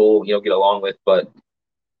would be cool, get along with. But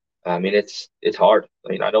I mean, it's hard.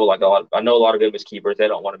 I know a lot of venomous keepers. They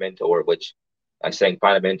don't want a mentor, which I'm saying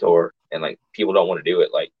find a mentor, and like people don't want to do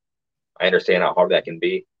it. Like I understand how hard that can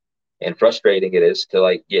be and frustrating it is to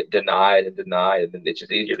like get denied and denied, and then it's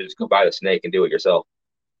just easier to just go buy the snake and do it yourself.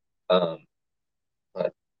 Um,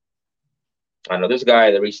 but I know this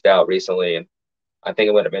guy that reached out recently, and I think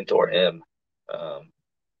I'm going to mentor him. Um,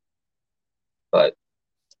 but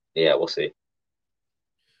yeah, we'll see.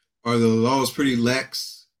 Are the laws pretty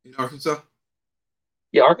lax in Arkansas?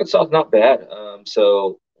 Yeah, Arkansas is not bad.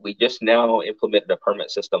 So we just now implemented a permit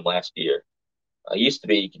system last year. Used to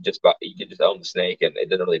be you could just own the snake and it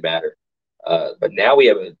didn't really matter. But now we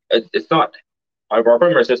have it's not our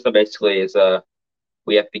permit system basically is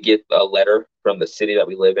we have to get a letter from the city that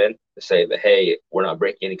we live in to say that hey, we're not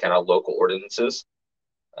breaking any kind of local ordinances.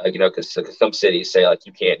 Because some cities say like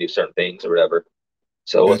you can't do certain things or whatever.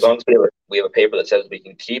 So as Gotcha. long as we have a paper that says we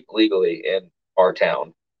can keep legally in our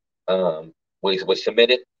town, um, we submit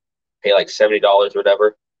it, pay like $70 or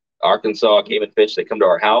whatever. Arkansas Game and Fish, they come to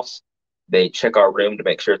our house, they check our room to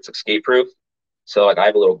make sure it's escape proof. So like I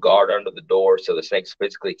have a little guard under the door so the snakes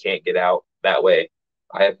physically can't get out that way.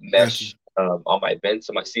 I have Gotcha. mesh on my vents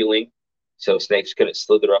on my ceiling, so snakes couldn't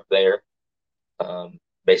slither up there.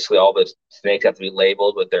 Basically, all the snakes have to be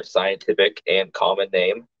labeled with their scientific and common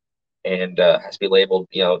name, and has to be labeled,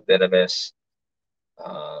 venomous.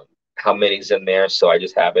 How many's in there? So I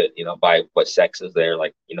just have it, by what sex is there,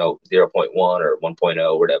 like zero point 0.1 or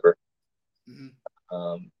 1.0, whatever. Mhm.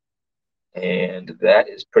 Um, and that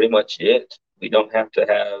is pretty much it. We don't have to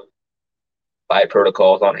have buy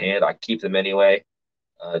protocols on hand. I keep them anyway,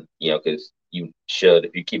 because you should.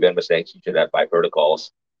 If you keep venomous snakes, you should have buy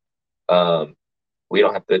protocols. Um, we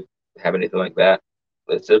don't have to have anything like that.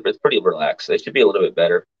 It's pretty relaxed. They should be a little bit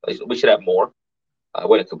better. Like, we should have more. I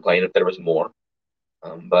wouldn't complain if there was more.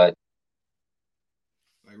 But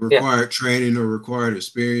Like yeah, required training or required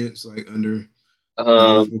experience, like under a I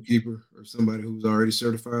knowledgeable keeper or somebody who's already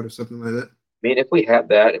certified or something like that. mean, if we had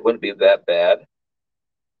that, it wouldn't be that bad.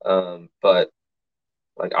 But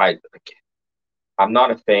like I'm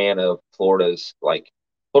not a fan of Florida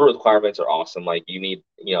requirements are awesome. Like you need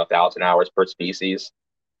 1,000 hours per species,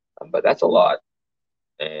 but that's a lot.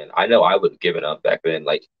 And I know I would have given up back then.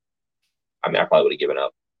 Like I probably would have given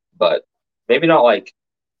up, but maybe not like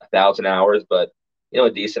 1,000 hours, but a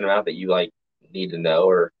decent amount that you like need to know,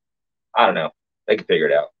 or I don't know. They can figure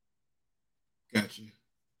it out. Gotcha.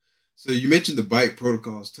 So you mentioned the bite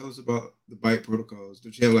protocols. Tell us about the bite protocols.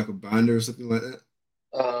 Don't you have like a binder or something like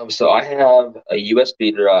that? So I have a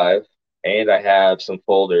USB drive and I have some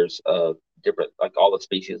folders of different, like all the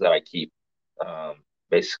species that I keep.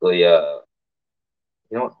 Basically, you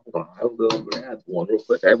know what? Hold on. I'll go grab one real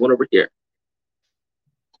quick. I have one over here.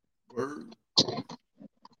 Word.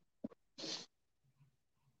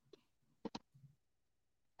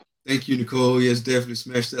 Thank you, Nicole. Yes, definitely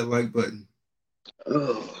smash that like button.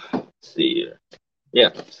 Oh, let's see here. Yeah.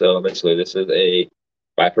 So basically, this is a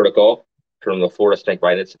bite protocol from the Florida Snake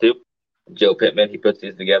Bite Institute. Joe Pittman, he puts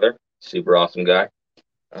these together. Super awesome guy.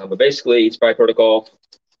 But basically, each bite protocol,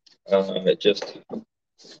 it just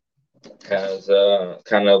has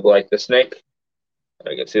kind of like the snake.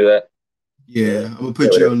 I can see that. Yeah, Yeah, I'm gonna there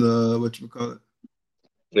put it you is. on the what you call it.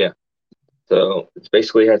 Yeah. So it's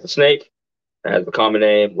basically has the snake, has the common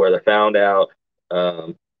name, where they're found out,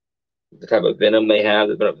 um, the type of venom they have,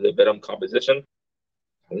 the venom composition.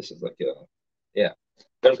 This is like a, yeah,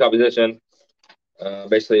 venom composition.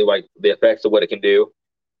 Basically, like the effects of what it can do,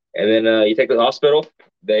 and then you take it to the hospital.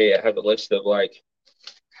 They have a list of like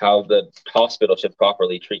how the hospital should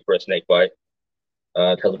properly treat for a snake bite.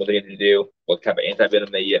 Tell them what they need to do, what type of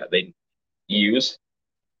antivenom they use,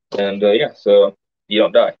 and yeah, so you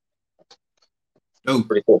don't die. Oh,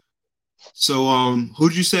 Pretty cool. so who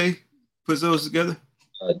did you say puts those together?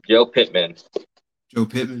 Joe Pittman, Joe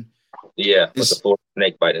Pittman. yeah, with the It's Florida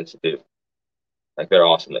Snake Bite Institute. Like they're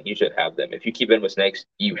awesome. Like you should have them. If you keep in with snakes,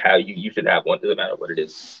 you should have one. Doesn't matter what it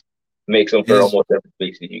is. Makes them for it's almost every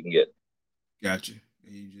species you can get. gotcha.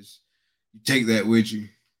 And you take that with you.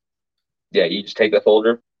 Yeah, you just take the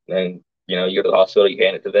folder and you go to the hospital, you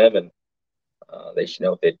hand it to them, and they should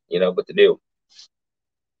know what to do.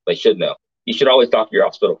 They should know. You should always talk to your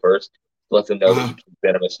hospital first. Let them know that Uh-huh. you keep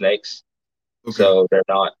venomous snakes, Okay. so they're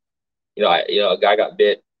not. A guy got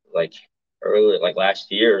bit like earlier, like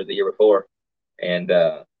last year or the year before, and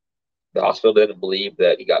the hospital didn't believe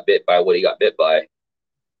that he got bit by what he got bit by.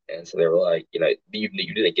 And so they were like, you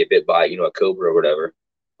didn't get bit by, a cobra or whatever,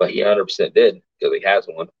 but he 100% did because he has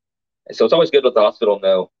one. And so it's always good to let the hospital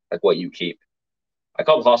know like what you keep. I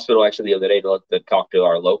called the hospital actually the other day to talk to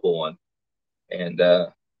our local one, and I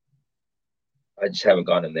just haven't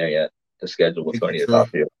gone in there yet to schedule with Yeah, who I need to confirm.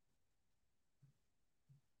 talk to.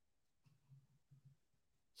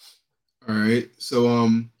 All right. So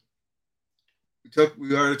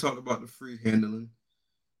we already talked about the free handling.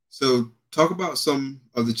 So talk about some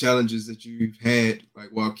of the challenges that you've had like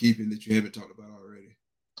while keeping that you haven't talked about already.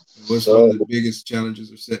 And what's one of So the biggest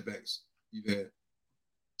challenges or setbacks you've had?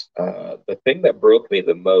 the thing that broke me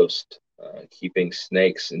the most, keeping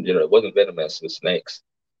snakes in general, it wasn't venomous, it was snakes.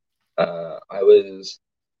 I was,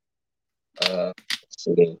 let's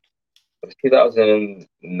see, it was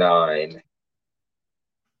 2009.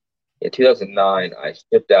 In 2009, I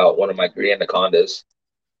shipped out one of my green anacondas.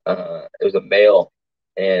 It was a male,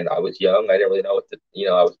 and I was young. I didn't really know what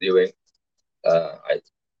I was doing. I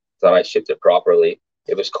thought I shipped it properly.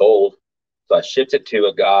 It was cold, so I shipped it to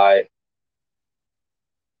a guy.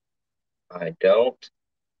 I don't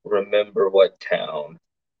remember what town,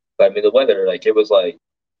 but I mean the weather, like it was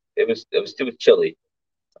chilly.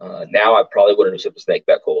 Now I probably wouldn't have shipped a snake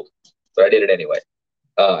that cold, but I did it anyway.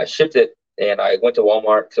 I shipped it and I went to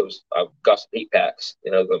Walmart because I got some heat packs. I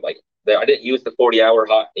didn't use the 40-hour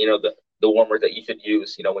hot, the warmers that you should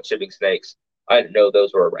use, when shipping snakes. I didn't know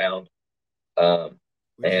those were around. Um,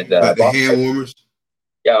 Would you and use I like the bought, hand warmers?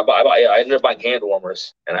 yeah, I ended up buying hand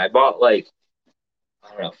warmers, and I bought like I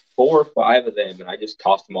don't know 4 or 5 of them, and I just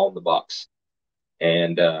tossed them all in the box,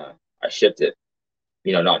 and I shipped it,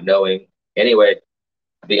 not knowing. Anyway,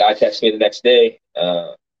 the guy texted me the next day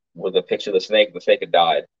with a picture of the snake. The snake had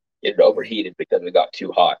died. It had overheated because it got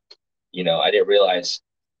too hot. I didn't realize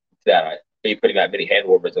that me putting that many hand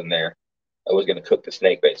warmers in there, I was going to cook the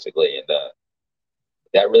snake basically, and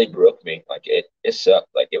that really broke me. Like it sucked.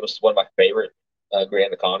 Like it was one of my favorite grand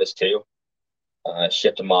anacondas too. I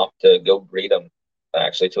shipped them off to go breed them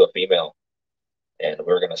actually to a female, and we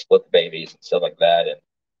were going to split the babies and stuff like that. And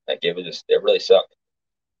like it really sucked.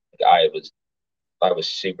 Like, I was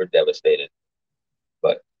super devastated.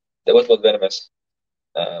 But that was with venomous.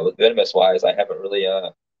 With venomous wise, I haven't really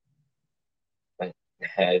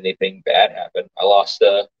had anything bad happen. I lost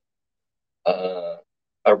uh,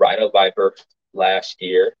 a rhino viper last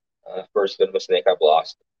year, first venomous snake I've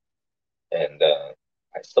lost, and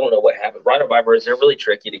I still don't know what happened. Rhino vipers, they're really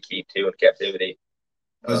tricky to keep too in captivity.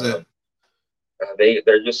 How's that? Um,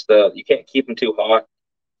 they're just you can't keep them too hot,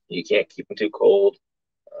 you can't keep them too cold,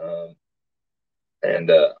 um, and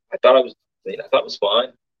I thought it was fine.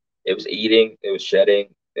 It was eating, it was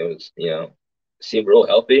shedding, it was. seemed real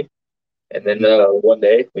healthy. And then one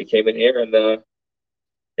day we came in here and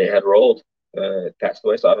it had rolled. It passed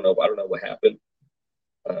away. So I don't know. I don't know what happened.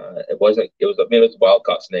 It wasn't. It was. I mean, it was a wild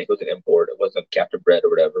caught snake. It was an import. It wasn't captive bred or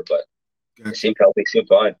whatever. But it Gotcha. seemed healthy. Seemed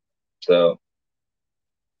fine. So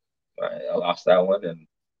I lost that one, and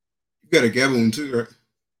You got a gaboon too, right?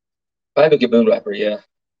 I have a Gaboon Viper. Yeah,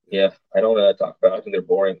 yeah. I don't talk about. It. I think they're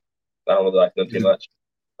boring. I don't really like them too Yeah. much.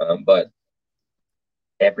 But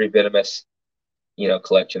every venomous,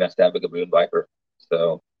 collection has to have a Gaboon Viper.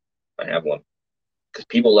 So I have one because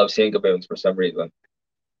people love seeing Gaboons for some reason.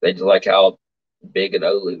 They just like how big and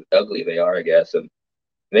ugly they are, I guess, and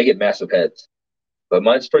they get massive heads. But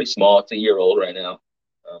mine's pretty small. It's a year old right now,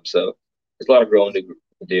 so there's a lot of growing to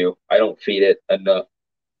do. I don't feed it enough.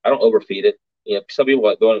 I don't overfeed it. Some people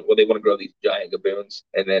they want to grow these giant gaboons,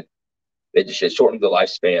 and then they just shorten the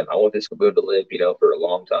lifespan. I want this gaboon to live, for a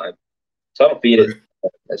long time. So I don't feed it Right.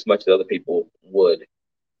 as much as other people would.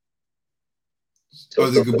 So Are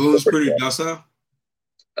it's the still gaboons pretty pretty good. docile,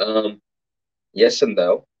 Yes and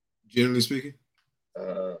no. generally speaking?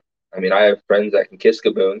 Uh, I mean, I have friends that can kiss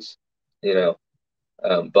gaboons, you know,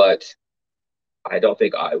 but I don't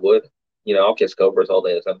think I would. I'll kiss cobras all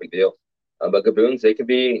day. It's not a big deal. But gaboons,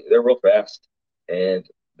 they're real fast, and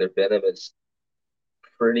their venom is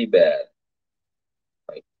pretty bad,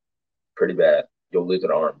 like pretty bad. You'll lose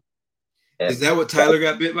an arm. Is And that what Tyler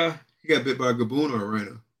got bit by? He got bit by a gaboon or a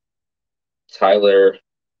rhino? Tyler,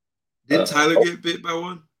 Didn't Tyler oh, get bit by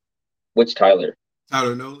one? which Tyler?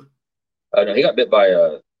 Tyler Nolan? No, he got bit by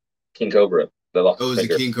a king cobra that lost Oh, his is it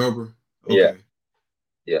finger. King Cobra? Yeah, Okay.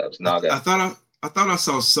 yeah, it was I Naga. thought I thought I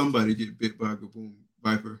saw somebody get bit by a gaboon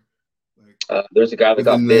viper like There's a guy that within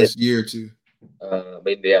got the bit. last year or two. I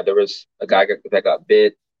mean, yeah, there was a guy that got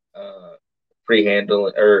bit. Free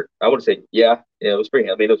handling, or I would say, yeah, it was free.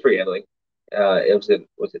 I mean, it was free handling. It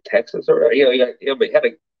was it Texas or he had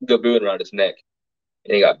a gaboon around his neck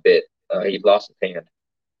and he got bit. He lost his hand.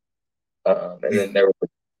 And Yeah. then there was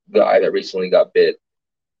a guy that recently got bit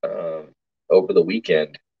over the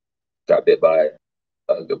weekend. Got bit by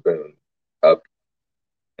a gaboon up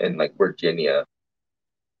in like Virginia.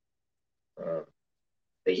 Uh,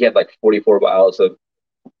 he had like 44 vials of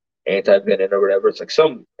anti-venom or whatever. It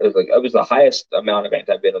was the highest amount of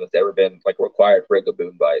anti-venom that's ever been like required for a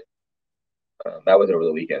gaboon bite. That was over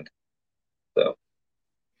the weekend. So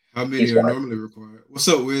How many he's are fine. normally required? What's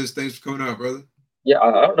up, Wiz? Thanks for coming out, brother. Yeah,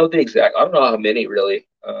 I don't know I don't know how many really.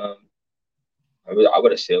 I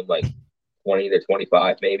would assume like 20 to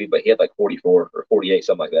 25 maybe, but he had like 44 or 48,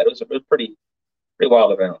 something like that. It was pretty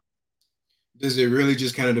wild amount. Does it really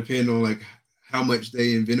just kind of depend on like how much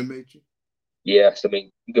they envenomate you? Yes, I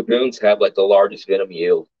mean, gaboons have like the largest venom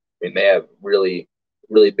yield. I mean, they have really,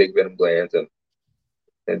 really big venom glands, and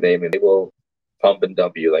I mean, they will pump and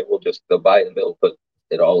dump you. Like, they'll bite and they'll put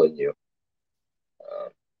it all in you. Um,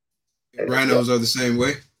 And and it's rough. rhinos are the same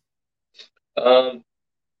way. Um,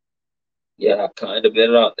 yeah, kind of.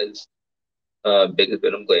 They're not as big as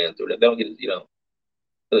venom glands, or they don't get,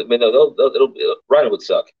 I mean, no, rhino would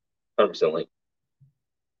suck, 100%. Like,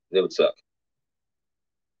 they would suck.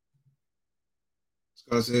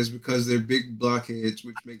 Scott says because they're big blockheads,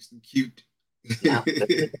 which makes them cute. No,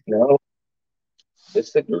 no,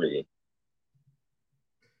 disagree.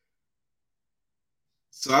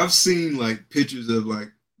 So I've seen like pictures of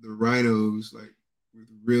like the rhinos like with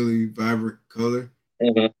really vibrant color.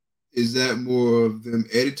 Hmm. Is that more of them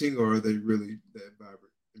editing or are they really that vibrant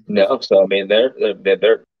in person? No, so I mean,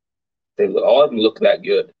 all of them look that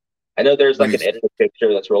good. I know there's like an Really? edited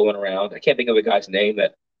picture that's rolling around. I can't think of the guy's name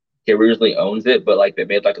that he originally owns it, but like they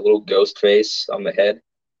made like a little ghost face on the head,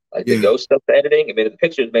 like the Yeah, ghost stuff editing. I mean, the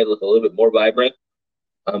pictures made it look a little bit more vibrant,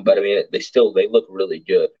 but I mean, they look really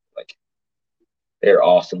good. Like they're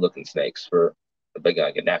awesome looking snakes for a big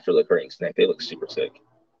like a naturally occurring snake. They look super sick.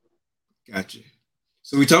 gotcha.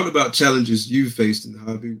 So we talked about challenges you've faced in the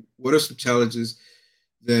hobby. What are some challenges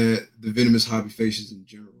that the venomous hobby faces in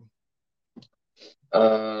general?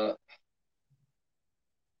 Uh,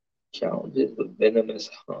 Challenges the venomous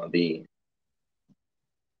hobby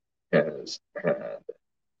has had.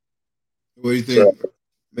 What do you So think?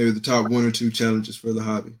 Maybe the top one or two challenges for the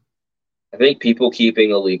hobby. I think people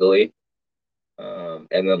keeping illegally, and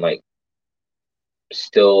then like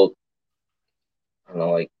still, I don't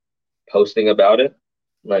know, like posting about it.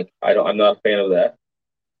 Like I'm not a fan of that.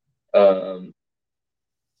 Um,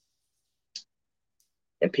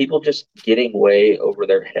 and people just getting way over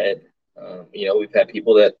their head. We've had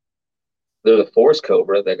people that there's a forest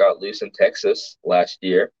cobra that got loose in Texas last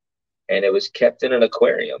year, and it was kept in an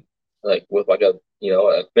aquarium, like with like a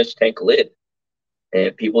fish tank lid,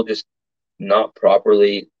 and people just not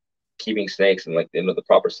properly keeping snakes and like the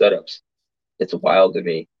proper setups. It's wild to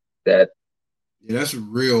me that Yeah, that's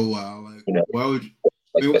real wild. Like, you know why would you?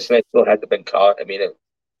 I like the mean, snake still hasn't been caught. I mean,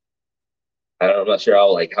 I don't know, I'm not sure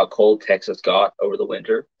how cold Texas got over the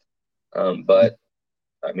winter. But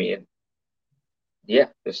I mean, yeah,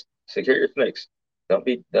 just secure your snakes. Don't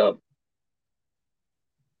be dumb.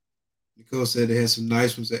 Nicole said they had some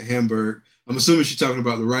nice ones at Hamburg. I'm assuming she's talking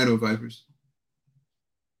about the rhino vipers.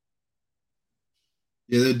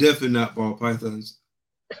 Yeah, they're definitely not ball pythons.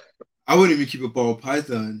 I wouldn't even keep a ball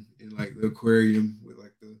python in like the aquarium with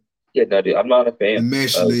like Yeah, no, dude, I'm not a the fan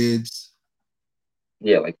mesh of lids.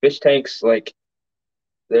 yeah, like fish tanks. Like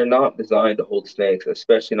they're not designed to hold snakes,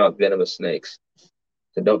 especially not venomous snakes.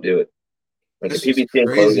 So don't do it. Like a That's just PVC crazy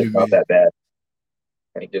enclosure to is not me. that bad.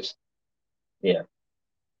 Like yeah,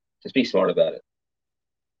 just be smart about it.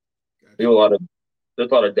 Gotcha. There's a lot of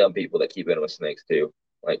there's a lot of dumb people that keep venomous snakes too.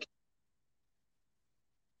 Like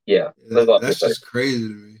yeah, Yeah, there's a lot of that's people that just crazy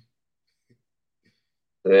to me.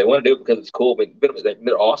 they want to do it because it's cool. But venomous,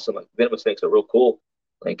 they're awesome. Like venomous snakes are real cool.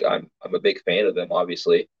 Like I'm a big fan of them,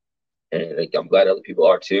 obviously, and like, I'm glad other people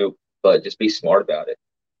are too. But just be smart about it.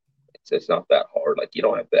 It's not that hard. Like you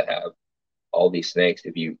don't have to have all these snakes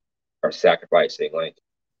if you are sacrificing like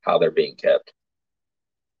how they're being kept.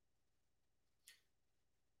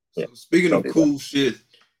 Yeah, So speaking don't of do that. cool shit,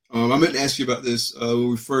 I meant to ask you about this when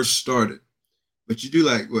we first started. But you do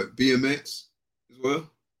like what BMX as well?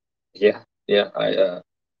 Yeah, yeah.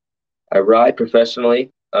 I ride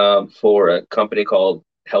professionally for a company called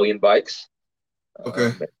Hellion Bikes,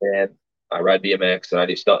 Okay. and I ride BMX and I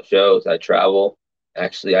do stunt shows. I travel.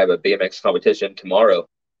 Actually, I have a BMX competition tomorrow.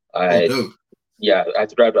 Oh, I dope. Yeah, I have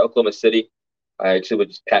to drive to Oklahoma City. I actually was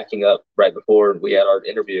just packing up right before we had our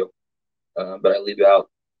interview, but I leave out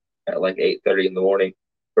at like 8:30 in the morning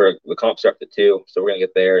for the comp starts at 2. So we're gonna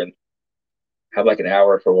get there and have like an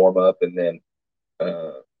hour for warm up, and then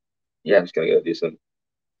uh, yeah, I'm just gonna go do some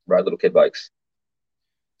ride little kid bikes.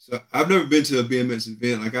 So I've never been to a BMX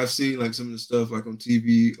event. Like I've seen like some of the stuff like on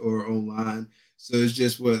TV or online. So it's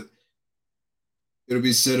just what it'll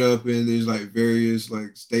be set up and there's like various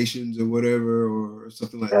like stations or whatever or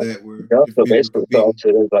something like Uh, that where no, different so people are basically, so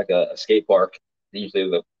competing. there's like a skate park. Usually,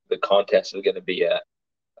 the contest is gonna be at,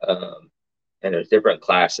 um, and there's different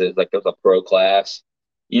classes. Like there's a pro class.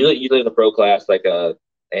 Usually the pro class like a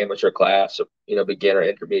amateur class, or, beginner,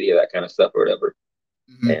 intermediate, that kind of stuff or whatever.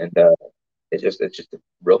 Hmm. And it's just a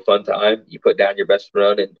real fun time. You put down your best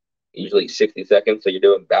run in usually 60 seconds. So you're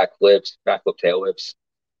doing backflips, backflip tail whips,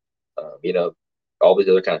 um, you know, all these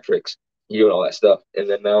other kind of tricks. You're doing all that stuff, and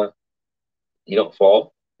then you don't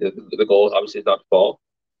fall. The goal is obviously is not to fall.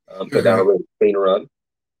 Put down a Right. really clean run,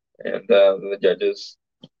 and the judges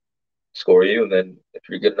score you, and then if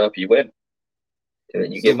you're good enough, you win, and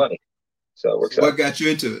then you get So money. So it so works what out. got you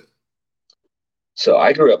into it? So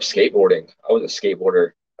I grew up skateboarding. I was a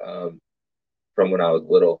skateboarder from when I was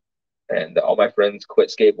little, and all my friends quit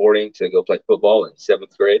skateboarding to go play football in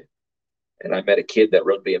 7th grade. And I met a kid that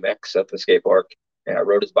rode BMX at the skate park, and I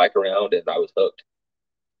rode his bike around, and I was hooked.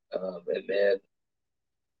 And then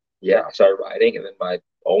yeah, I started riding, and then my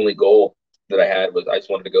only goal that I had was I just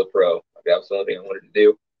wanted to go pro. Like, that was the only thing I wanted to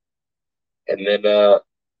do. And then I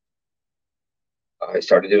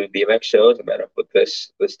started doing BMX shows. I met up with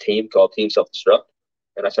this team called Team Self Destruct,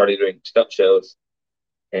 and I started doing stunt shows,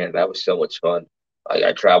 and that was so much fun.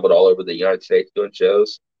 I traveled all over the United States doing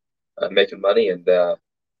shows, making money, and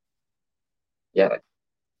yeah,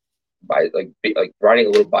 like riding a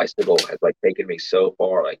little bicycle has like taken me so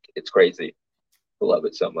far. Like it's crazy. I love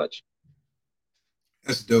it so much.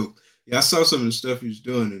 That's dope. Yeah, I saw some of the stuff he was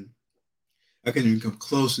doing and I couldn't even come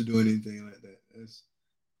close to doing anything like that. That's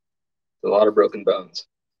A lot of broken bones,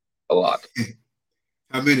 a lot.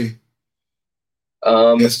 how many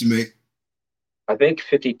Um, estimate? I think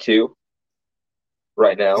 52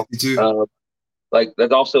 right now. 52. Um, like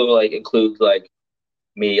that also like includes like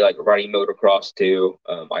me like riding motocross too.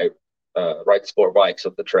 I ride sport bikes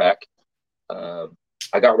up the track. Um,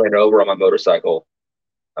 I got ran over on my motorcycle.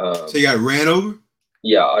 So Um, you got ran over?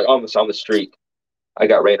 yeah, almost on the street. I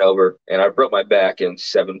got ran over and I broke my back in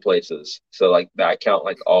 7 places. So like I count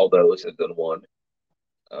like all those as in one.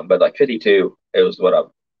 But like 52, it was what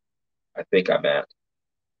I think I'm at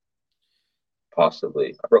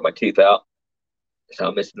possibly. I broke my tooth out, so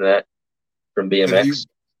I'm missing that from Have you BMX.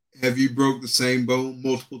 have you broke the same bone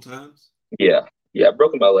multiple times? Yeah, yeah, I've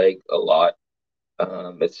broken my leg a lot.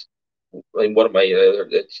 It's like one of my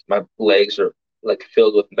legs are like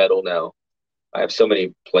filled with metal now. I have so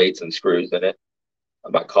many plates and screws in it.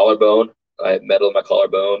 My collarbone, I have metal in my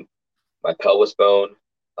collarbone. My pelvis bone,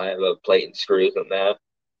 I have a plate and screws in that.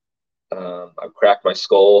 I've cracked my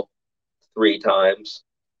skull. three times.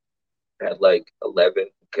 Had like 11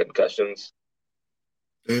 concussions.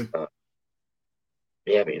 Damn. Uh,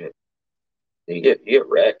 yeah, I mean, you get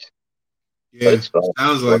wrecked, but Yeah. it's fun.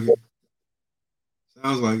 Sounds like it.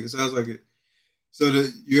 Sounds like it. Sounds like it. So,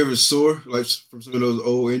 you ever sore like from some of those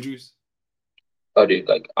old injuries? Oh, dude,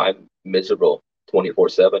 like I'm miserable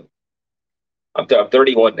 24/7. I'm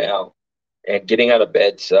 31 now, and getting out of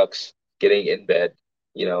bed sucks. Getting in bed,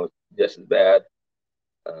 just as bad.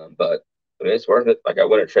 But I mean, it's worth it. Like I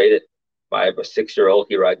wouldn't trade it. I have a 6-year-old.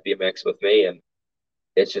 He rides BMX with me, and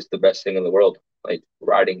it's just the best thing in the world. Like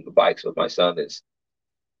riding the bikes with my son is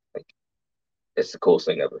like it's the coolest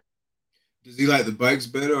thing ever. Does he like the bikes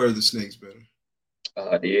better or the snakes better?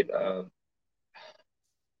 Dude,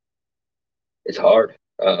 it's hard.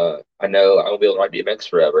 I know I won't be able to ride BMX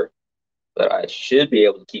forever, but I should be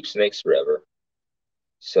able to keep snakes forever.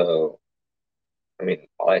 So, I mean,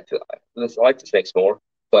 I like the snakes more,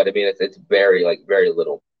 but I mean, it's very like very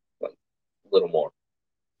little, like little more,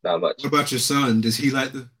 not What much. about your son? Does he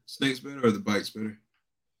like the snakes better or the bikes better?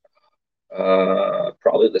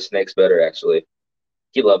 Probably the snakes better actually.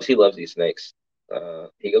 He loves these snakes.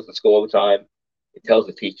 He goes to school all the time. He tells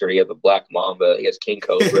the teacher he has a black mamba, he has king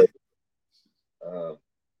cobra. Um,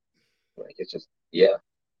 like it's just yeah,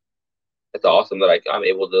 it's awesome that I'm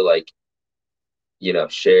able to like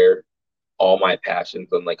share all my passions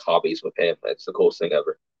and like hobbies with him. It's the coolest thing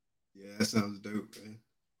ever. Yeah, that sounds dope, man.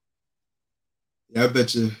 Yeah, I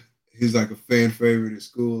bet you he's like a fan favorite at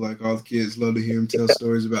school. Like all the kids love to hear him tell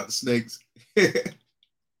stories about the snakes.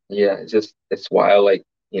 Yeah, it's wild. Like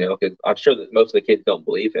because I'm sure that most of the kids don't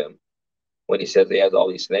believe him when he says he has all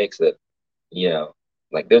these snakes. That you know,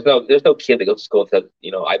 like there's no kid that goes to school and says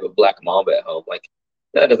I have a black mamba at home. Like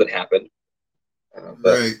that doesn't happen.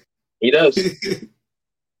 But Right. he does.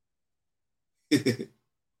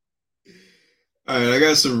 All right, I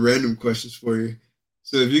got some random questions for you.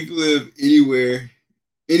 So if you could live anywhere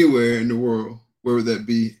in the world, where would that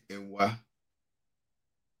be and why?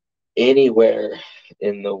 Anywhere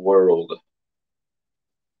in the world,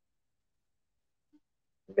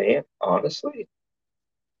 man. Honestly,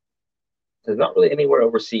 there's not really anywhere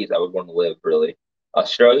overseas I would want to live. Really,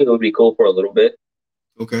 Australia would be cool for a little bit,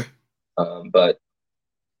 Okay. but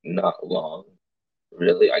not long.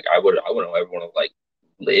 Really, like I wouldn't ever want to like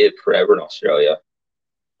live forever in Australia.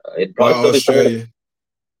 It'd Why probably still be cool. Australia?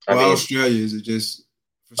 I Why mean, Australia? Is it just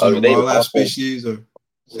for some oh, of the they have wildlife awesome. species or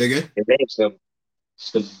say again? They have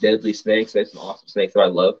some deadly snakes. There's some awesome snakes that I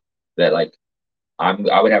love. That like I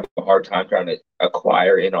would have a hard time trying to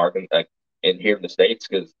acquire in Arkansas, like, in here in the states,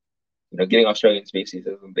 because getting Australian species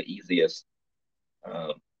isn't the easiest.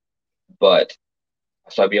 Um, but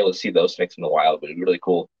so I'd be able to see those snakes in the wild, but it'd be really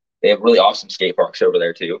cool. They have really awesome skate parks over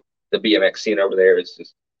there too. The BMX scene over there is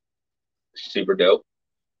just super dope.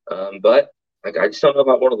 But like I just don't know if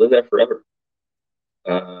I want to live there forever.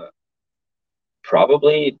 Uh,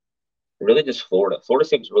 Probably really just Florida. Florida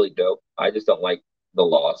seems really dope. I just don't like the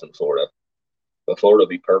laws in Florida, but Florida would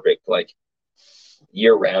be perfect. Like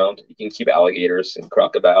year round, you can keep alligators and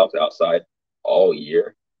crocodiles outside all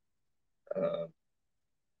year. Um,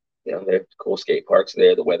 there's cool skate parks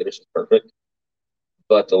there. The weather is just perfect,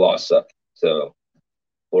 but the laws suck. So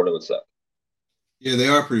Florida would suck. Yeah, they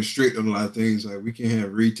are pretty strict on a lot of things. Like we can't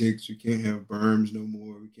have retics, we can't have berms no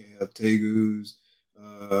more, we can't have tegus.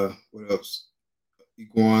 What else?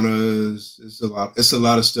 Iguanas. It's a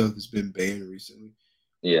lot of stuff that's been banned recently.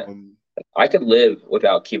 Yeah, Um, I could live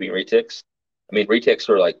without keeping retics. I mean, retics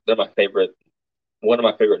are like they're my favorite, one of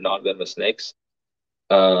my favorite non-venomous snakes.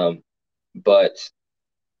 Um, but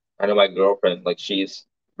I know my girlfriend, like she's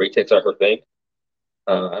retics are her thing.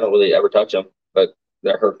 I don't really ever touch them, but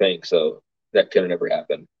they're her thing, so that could never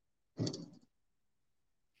happen.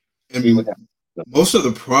 She would and have. most of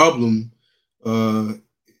the problem uh,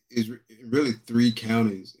 is really three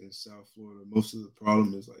counties in South Florida. Most of the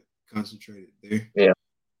problem is like concentrated there. Yeah,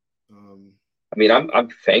 Um, I mean, I'm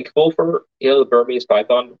thankful for the Burmese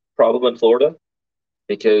python problem in Florida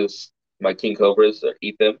because my king cobras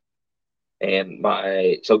eat them, and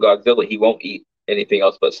my so Godzilla he won't eat anything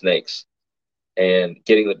else but snakes. And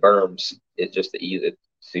getting the berms is just the easy, it's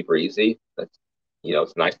super easy. That's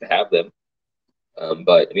it's nice to have them.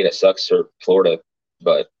 But I mean, it sucks for Florida,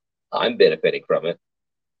 but I'm benefiting from it.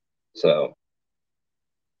 So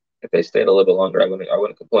if they stayed a little bit longer, I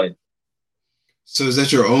wouldn't complain. so is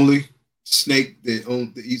that your only snake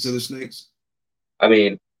that eats other snakes? I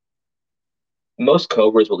mean, most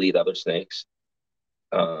cobras will eat other snakes,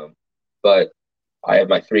 um, but I have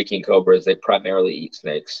my three king cobras. They primarily eat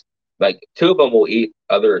snakes. Like two of them will eat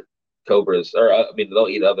other cobras, or I mean, they'll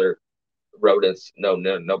eat other rodents. No,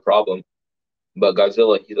 no, no problem. But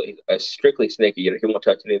Godzilla, he's a strictly snake eater. He won't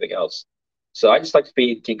touch anything else. So I just like to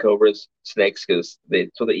feed king cobras snakes because they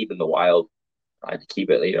eat in the wild. I like to keep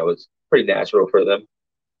it, it's pretty natural for them.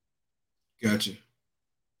 Gotcha.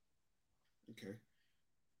 Okay.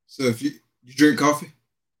 So if you drink coffee,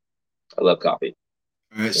 I love coffee.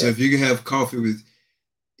 all right. So Yeah, if you could have coffee with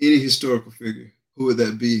any historical figure, who would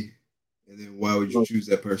that be? And then why would you choose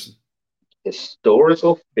that person?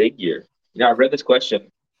 historical figure. I read this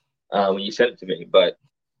question when you sent it to me, but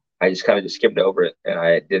I just kind of just skimmed over it and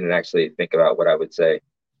I didn't actually think about what I would say.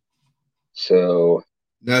 So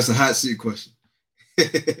That's a hot seat question.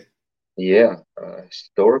 yeah,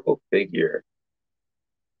 historical figure.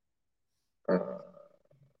 Let's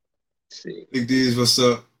see. Big D's, what's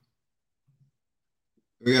up?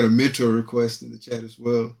 We got a mentor request in the chat as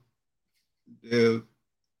well. Yeah.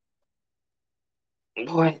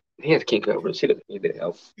 Boy, he has king cobras. He doesn't need any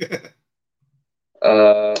help.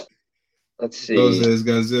 Uh, let's Rose see. says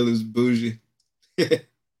Godzilla's bougie.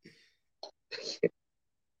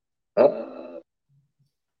 Uh,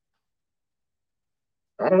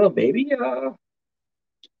 I don't know. Maybe.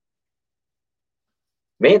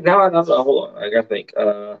 Man, now I don't know. Hold on. I gotta think.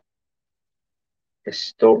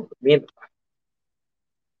 Historical.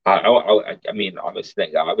 I mean,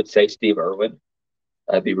 obviously, I would say Steve Irwin.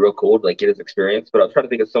 That'd be real cool to like get his experience. But I'm trying to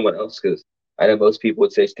think of someone else because I know most people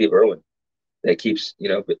would say Steve Irwin. That keeps,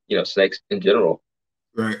 but snakes in general.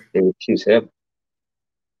 Right. They would choose him.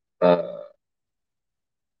 Uh,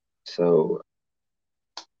 so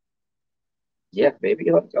yeah,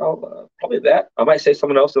 maybe like I'll probably that. I might say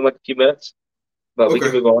someone else in like a few minutes, but we can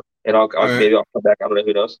Okay. move on, and All I'll right. maybe I'll come back. I don't know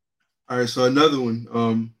who knows. All right. So another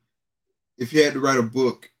one. If you had to write a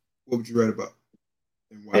book, what would you write about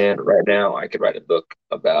and why? And right now, I could write a book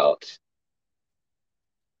about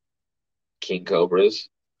king cobras.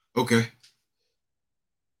 Okay.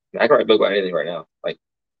 I can write a book about anything right now, like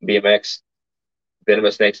BMX,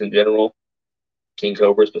 venomous snakes in general, king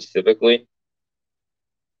cobras specifically.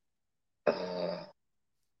 Uh,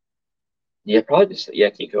 yeah, probably just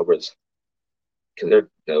king cobras because they're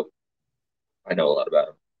dope. I know a lot about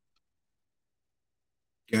them.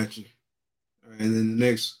 Gotcha. All right. And then the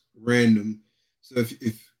next random. So if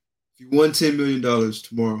you won $10 million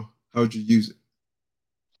tomorrow, how would you use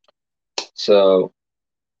So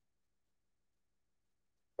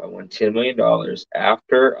I won $10 million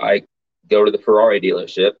after I go to the Ferrari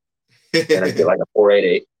dealership and I get it? like a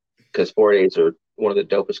 488 because 488s are one of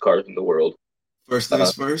the dopest cars in the world. First Uh,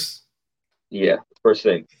 things first. yeah, first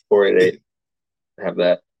thing 488, have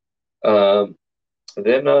that. Um,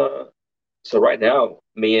 then so right now,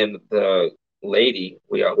 me and the lady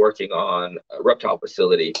we are working on a reptile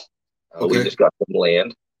facility. We Okay. just got some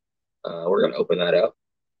land. We're gonna open that up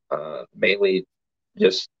mainly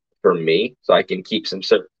just for me, so I can keep some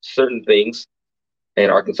certain things in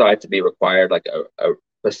Arkansas to be required like a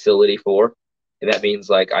facility for. And that means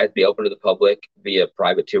like I'd be open to the public via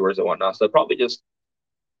private tours and whatnot. So I'd probably just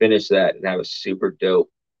finish that and have a super dope,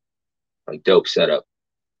 like dope setup.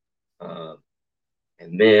 Um,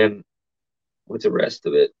 and then what's the rest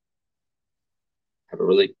of it? Have a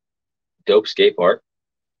really dope skate park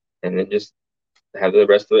and then just have the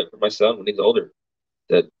rest of it for my son when he's older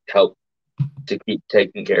to help to keep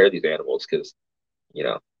taking care of these animals because, you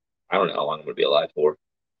know, I don't know how long I'm going to be alive for.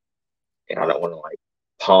 And I don't want to like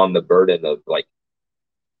pawn the burden of like,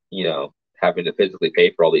 having to physically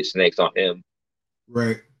pay for all these snakes on him.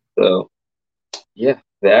 Right. So yeah,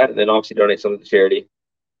 that, and then obviously donate some to charity.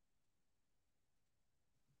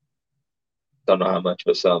 Don't know how much,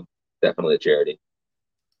 but some definitely a charity.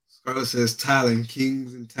 Scarlett says Thailand,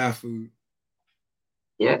 Kings and Thai food.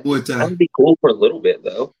 Yeah, Muay that Thai. would be cool for a little bit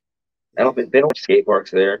though. I Yeah. don't think they don't have skate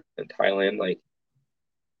parks there in Thailand. Like,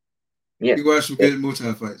 yeah, You can watch some yeah. good Muay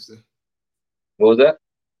Thai fights though. What was that?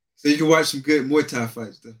 So you can watch some good Muay Thai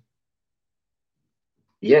fights though.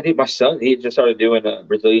 Yeah, dude, my son he just started doing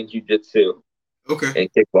Brazilian jiu jitsu Okay. and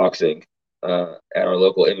kickboxing at our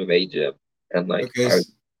local MMA gym, and like Okay.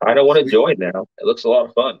 I kind of want So, to join now. It looks a lot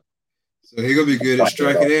of fun. so he gonna be good at Fighting at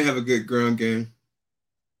striking all. and have a good ground game.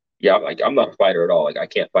 Yeah, I'm not a fighter at all. Like I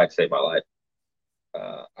can't fight to save my life.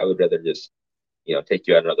 I would rather just take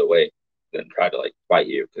you out another way than try to like fight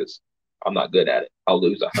you because I'm not good at it. I'll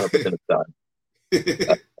lose 100% of the time.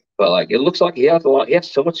 Uh, but like it looks like he has a lot. He has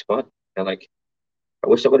so much fun, and like I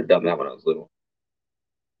wish I would have done that when I was little.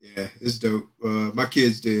 Yeah, it's dope. My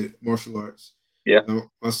kids did martial arts. Yeah,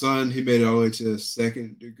 My son, he made it all the way to a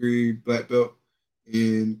second degree black belt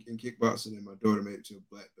in kickboxing, and my daughter made it to a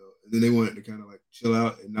black belt. And then they wanted to kind of like chill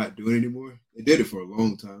out and not do it anymore. They did it for a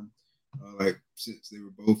long time, like since they were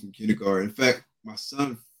both in kindergarten. In fact, my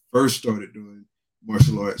son first started doing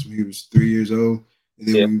martial arts when he was 3 years old, and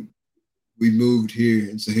then Yeah, we moved here,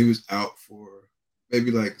 and so he was out for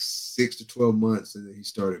maybe like 6 to 12 months, and then he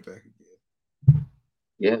started back again.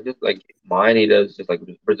 yeah, just like mine, he does just like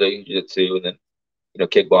Brazilian Jiu-Jitsu, and then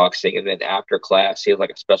kickboxing, and then after class, he has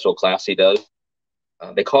like a special class he does.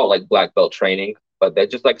 They call it like black belt training, but they're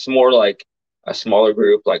just like it's more like a smaller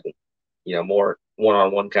group, like more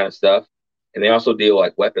one-on-one kind of stuff. And they also deal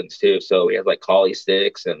like weapons too. So he has like collie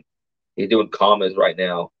sticks, and he's doing commas right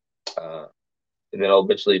now. Uh, and then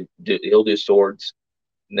he'll do swords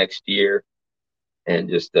next year, and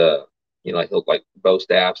just like he'll like bow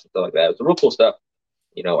staffs and stuff like that. It's real cool stuff.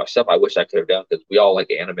 Stuff I wish I could have done because we all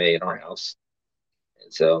like anime in our house,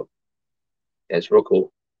 and so yeah, it's real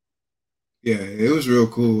cool. Yeah, it was real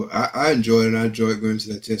cool. I enjoyed it. I enjoyed going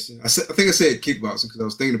to that testing. I think I said kickboxing because I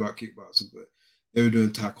was thinking about kickboxing, but they were doing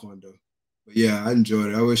taekwondo. But yeah, I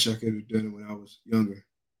enjoyed it. I wish I could have done it when I was younger.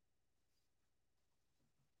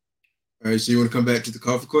 All right, so you want to come back to the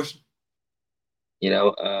coffee question? Yeah,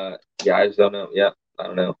 I just don't know. Yeah, I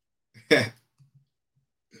don't know.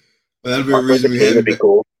 Well, that'll be a Martin Luther reason we King have would you be back.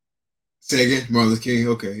 cool. Say again, Martin Luther King.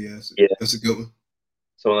 Okay, yeah, Yeah, that's a good one.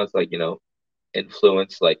 someone that's like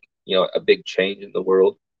influence like a big change in the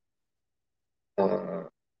world. Uh,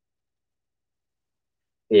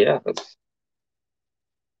 yeah,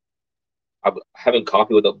 having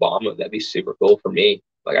coffee with Obama. That'd be super cool for me.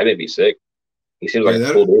 Like I didn't be sick. He seems like Yeah,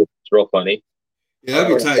 a cool dude. It's real funny. that'd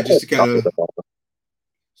be Yeah, tight I'd like just to to talk with Obama.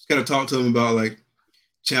 kind of talk to him about like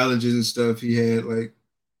challenges and stuff he had like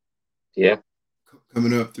Yeah,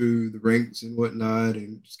 coming up through the ranks and whatnot,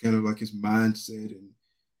 and just kind of like his mindset and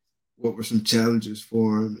what were some challenges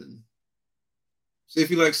for him, and see if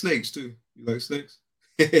you like snakes too. You like snakes?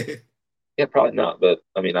 yeah, probably not, but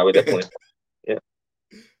I mean, I would definitely. Yeah,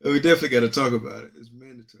 We definitely got to talk about it. It's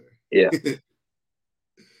yeah, mandatory.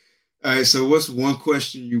 All right. So, what's one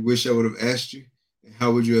question you wish I would have asked you, and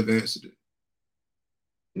how would you have answered it?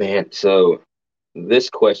 man. So this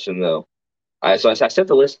question though, I sent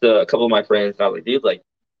the list to a couple of my friends, and I was like, dude, like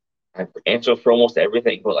I answer for almost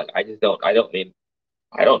everything, but like I just don't. I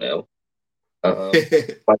don't know.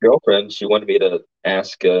 My girlfriend, she wanted me to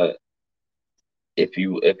ask if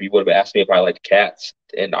you would have asked me if I liked cats,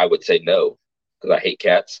 and I would say no because I hate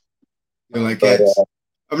cats. You know, like But cats.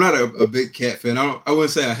 I'm not a big cat fan. I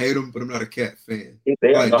wouldn't say I hate them, but I'm not a cat fan.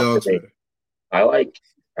 they I are like not for dogs me. better. I like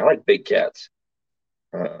I like big cats.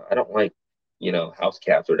 I don't like house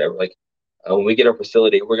cats or whatever. Like when we get our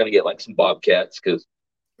facility, we're gonna get like some bobcats because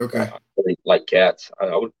Okay. I really like cats.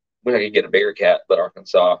 I would wish I could get a bigger cat, but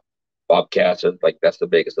Arkansas bobcats are like that's the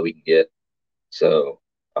biggest that we can get. So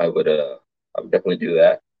I would uh I would definitely do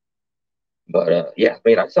that. But yeah, I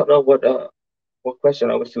mean I just don't know what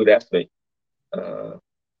question I wish you would ask me. Uh,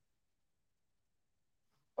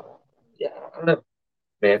 yeah, I don't know,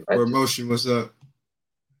 man. I For just emotion, what's up?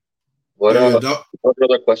 what Are you a dog? what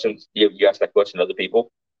other questions you ask that question to other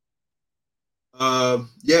people?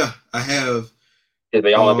 Yeah, I have. Did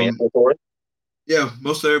they all have Um, answers for it? yeah,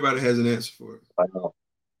 most everybody has an answer for it. I know.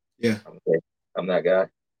 Yeah, I'm okay. I'm that guy.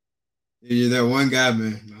 you're that one guy,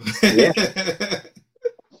 man. Yeah. No.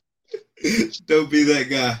 Don't be that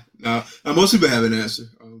guy. No, most people have an answer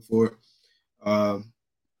for it. Um,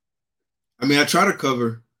 I mean, I try to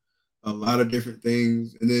cover a lot of different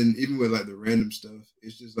things, and then even with like the random stuff,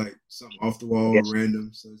 it's just like something off the I wall or guess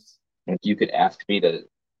random. So it's, if you could ask me to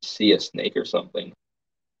see a snake or something,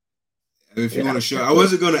 I mean, if you then I want to would show, I definitely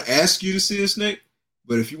wasn't going to ask you to see a snake,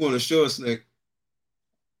 but if you want to show a snake,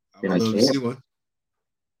 I then would I love to can. see one.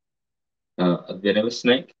 A venomous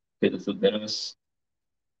snake. Because it's a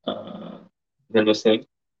uh, venomous thing.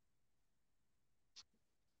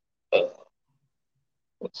 Uh,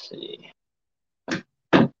 let's see.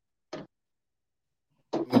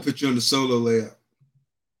 I'm gonna put you on the solo layout.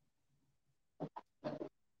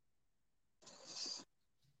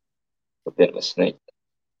 A venomous snake.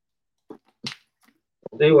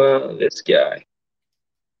 We'll do this guy.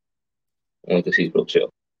 Only because he's real chill.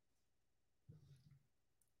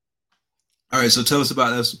 All right, so tell us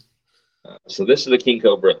about this. So this is the king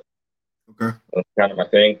cobra. Okay. That's kind of my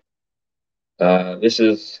thing. This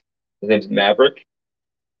is his name's Maverick.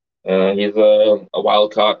 He's a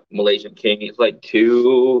wild caught Malaysian king. He's like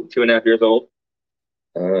 2.5 years old.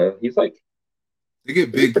 He's like They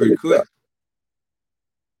get he's big pretty pretty good stuff. quick.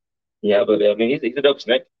 Yeah, but I mean he's a dope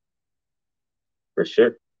snake for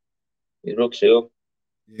sure. He's real chill.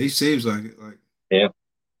 Yeah, he seems like it, like Yeah,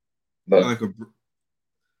 kind of but like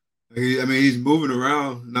I mean, he's moving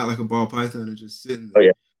around, not like a ball python and just sitting oh there.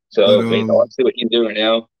 yeah. But So I mean, let's see what he's doing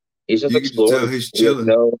now. He's just you can just tell exploring. he's He has chilling.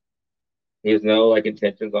 no he has no like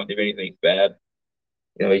intentions on doing anything bad.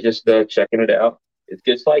 He's just checking it out. It's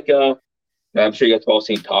just like I'm sure you guys have all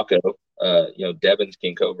seen Taco. Devon's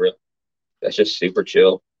king cobra. That's just super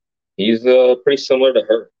chill. He's pretty similar to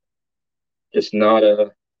her, just not as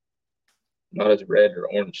red or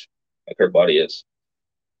orange like her body is.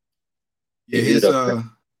 Yeah, He's a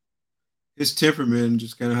his temperament,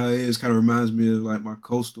 just kind of how he is, kind of reminds me of like my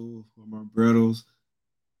coastal or my Brettles.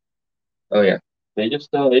 Oh yeah, they just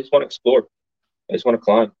want to explore. They just want to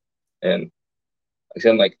climb, and like I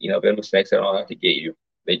said, like venomous snakes, they don't have to get you.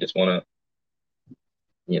 They just want to,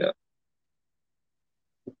 you know.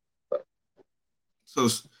 But, So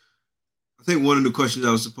I think one of the questions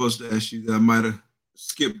I was supposed to ask you that I might have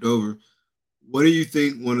skipped over. What do you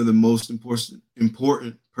think one of the most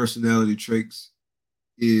important personality traits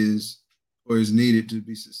is or is needed to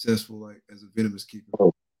be successful, like as a venomous keeper? oh,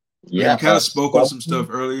 Like yeah, you kind of spoke on some stuff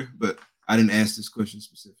earlier, but I didn't ask this question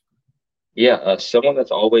specifically. someone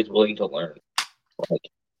that's always willing to learn. Like,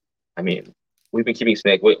 I mean, we've been keeping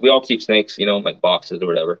snake. We all keep snakes, in like boxes or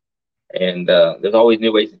whatever, and there's always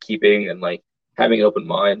new ways of keeping and like having an open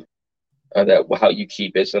mind. That how you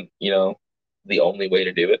keep isn't, the only way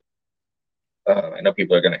to do it. I know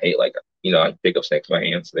people are gonna hate like, I pick up snakes in my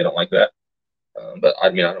hands. They don't like that. But I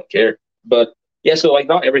mean, I don't care. But yeah, so like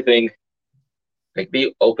not everything, like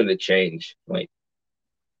be open to change. Like,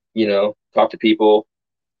 talk to people,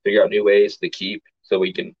 figure out new ways to keep so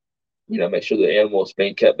we can, make sure the animal is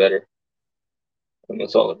being kept better. And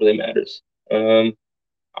that's all that really matters.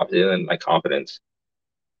 Obviously then my confidence.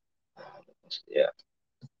 Yeah,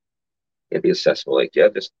 be accessible. Like, yeah,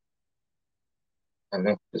 just I don't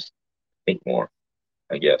know, just think more,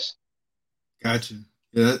 I guess. Gotcha.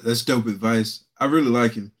 Yeah, that's dope advice. I really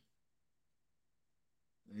like him.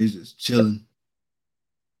 He's just chilling.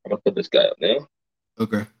 I'm gonna put this guy up now.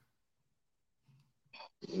 Okay.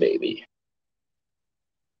 Maybe.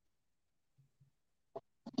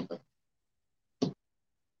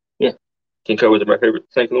 Yeah. King Cobras are my favorite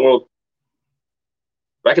snake in the world.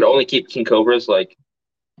 If I could only keep King Cobras, like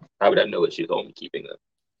I would have no issues only keeping them.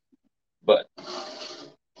 But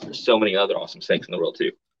there's so many other awesome snakes in the world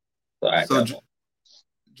too. So I have to So have them all.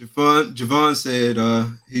 Javon said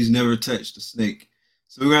he's never touched a snake.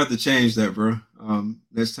 So we're gonna have to change that, bro.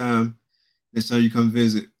 Next time you come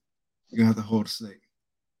visit, you're gonna have to hold a snake.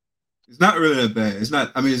 It's not really that bad. It's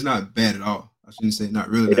not. I mean, it's not bad at all. I shouldn't say not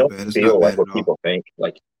really They that don't bad. It's not feel like bad what at all. people think.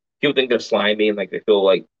 Like people think they're slimy and like they feel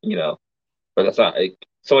like, but that's not like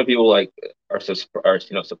so many people like are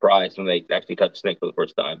surprised when they actually touch a snake for the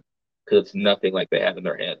first time because it's nothing like they have in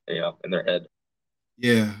their head, in their head.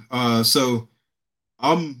 Yeah. So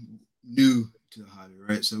I'm new to the hobby,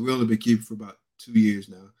 right? So we only been keeping for about 2 years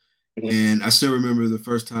now, Mhm. and I still remember the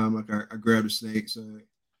first time like I grabbed a snake,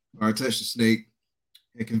 or I touched a snake,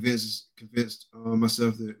 and convinced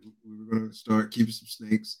myself that we were going to start keeping some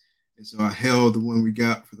snakes, and so I held the one we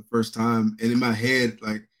got for the first time, and in my head,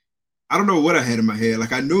 like I don't know what I had in my head,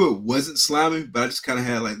 like I knew it wasn't slimy, but I just kind of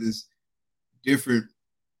had like this different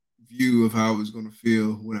view of how I was going to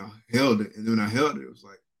feel when I held it. And then when I held it, it was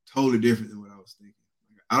like totally different than what I was thinking.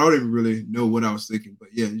 Like, I don't even really know what I was thinking, but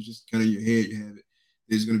yeah, you just kind of in your head, you have it.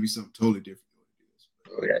 There's going to be something totally different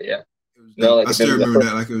than what it is. Oh yeah, yeah. It was No, dope. like I I said, still remember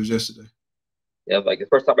that like it was yesterday. like the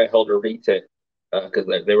first time I held a retic, because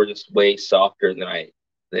they were just way softer than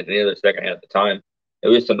any other snake I had at the time. It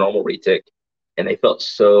was just a normal retic, and they felt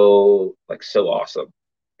so awesome.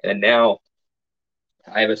 And now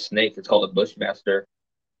I have a snake. It's called a Bushmaster.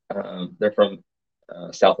 They're from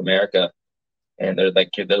South America, and they're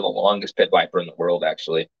the longest pit viper in the world,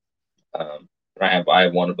 actually. I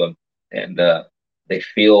have one of them, and they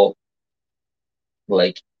feel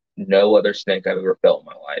like no other snake I've ever felt in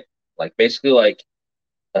my life. Like basically like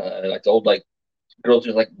old like girls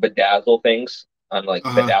just like bedazzle things on like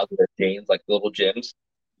Uh huh. bedazzle their jeans, like little gems.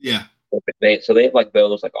 Yeah. They have like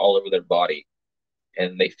those like all over their body,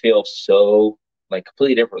 and they feel so like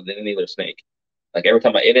completely different than any other snake. Like every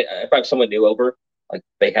time if I have someone new over, like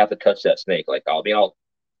they have to touch that snake. Like I'll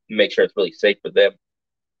make sure it's really safe for them.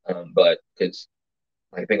 But because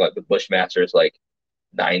I think like the Bushmaster is like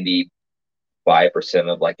 95%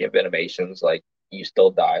 of like envenomations, like you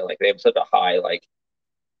still die. Like they have such a high like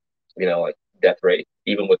death rate,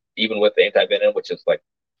 even with the anti venom, which is like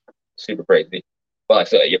super crazy. But like,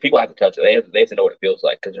 so yeah, people have to touch it. They have to know what it feels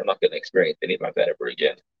like because they're not going to experience anything like that ever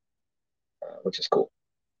again, which is cool.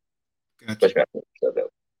 Gotcha. Bushmaster. So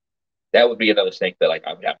that would be another snake that like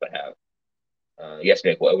I would have to have. Yes,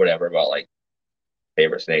 snake, whatever about like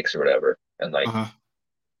favorite snakes or whatever, and Uh like huh.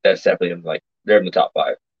 that's definitely like they're in the top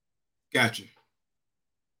five. Gotcha.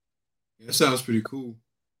 Yeah, that sounds pretty cool.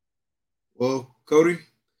 Well, Cody,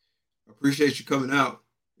 I appreciate you coming out.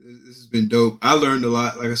 This has been dope. I learned a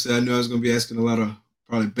lot. Like I said, I knew I was going to be asking a lot of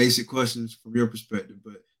probably basic questions from your perspective,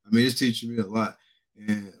 but I mean, it's teaching me a lot.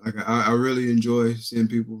 And like I really enjoy seeing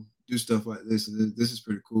people do stuff like this, and this is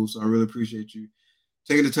pretty cool. So I really appreciate you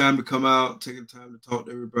taking the time to come out, taking the time to talk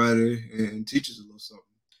to everybody, and teach us a little something.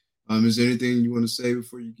 Is there anything you want to say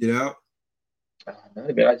before you get out? No,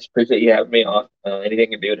 I mean, I just appreciate you having me on. Anything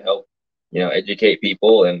I can do to help, educate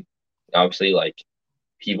people, and obviously, like,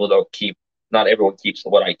 people don't keep, not everyone keeps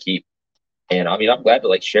what I keep, and I mean, I'm glad to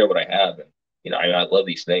like share what I have, and I love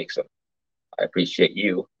these snakes, and I appreciate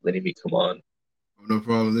you letting me come on. Oh, no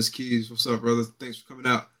problem. This Keys. What's up, brother? Thanks for coming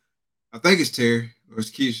out. I think it's Terry or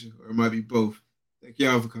it's Keisha or it might be both. Thank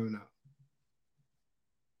y'all for coming out.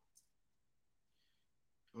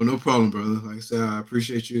 Oh, no problem, brother. Like I said, I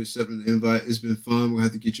appreciate you accepting the invite. It's been fun. We'll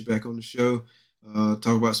have to get you back on the show,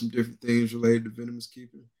 talk about some different things related to venomous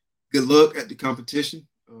keeping. Good luck at the competition.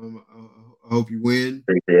 I hope you win.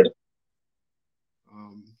 Appreciate it.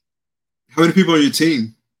 Um, how many people on your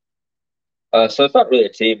team? So it's not really a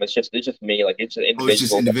team. It's just me. Like it's an Oh, it's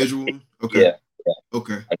just individual. individual. Okay. Yeah, yeah.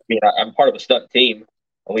 Okay. Like, I'm part of a stunt team,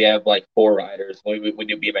 and we have like 4 riders. We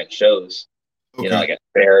do BMX shows. Okay. Like at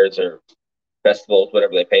fairs or festivals,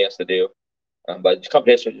 whatever they pay us to do. But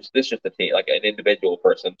competition, this just a team, like an individual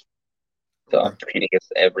person. So Okay. I'm competing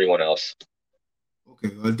against everyone else.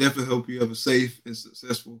 Okay. Well, I definitely hope you have a safe and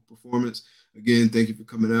successful performance. Again, thank you for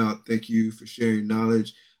coming out. Thank you for sharing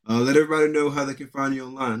knowledge. Let everybody know how they can find you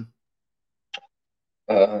online.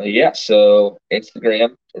 Yeah. So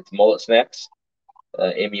Instagram, it's Mulanax, MulletSnax. A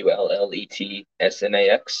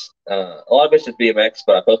lot of it's just BMX,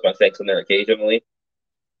 but I post my snakes on there occasionally.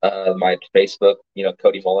 My Facebook,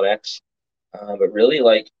 Cody Mulanax. But really,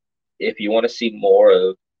 like, if you want to see more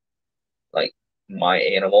of like my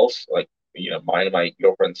animals, like mine and my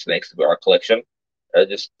girlfriend's snakes, our collection,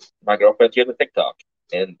 just my girlfriend, she has a TikTok,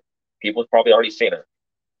 and people's probably already seen her.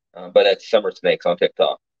 But that's Summer Snakes on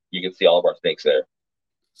TikTok. You can see all of our snakes there.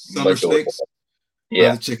 Summer Majority. Snakes. I'll Yeah.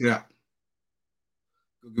 have to check it out.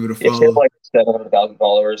 Go give it a Yeah, she has follow. like 700,000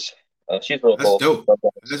 followers. She's real That's cool. dope.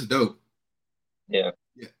 That's dope. Yeah.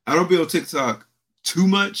 Yeah, I don't be on TikTok too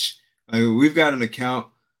much. Like we've got an account,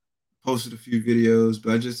 posted a few videos,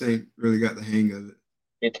 but I just ain't really got the hang of it.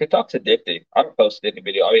 Yeah, TikTok's addicting. I haven't posted any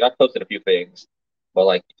video. I mean, I posted a few things, but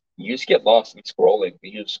like you just get lost in scrolling.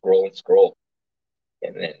 You just scroll and scroll,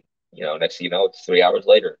 and then next thing you know, it's 3 hours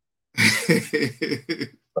later.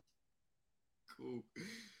 Cool.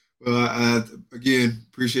 Well, I again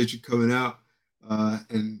appreciate you coming out,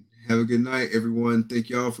 and have a good night, everyone. Thank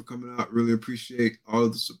y'all for coming out. Really appreciate all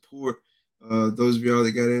of the support. Those of y'all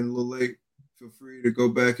that got in a little late, feel free to go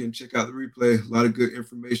back and check out the replay. A lot of good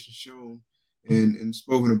information shown and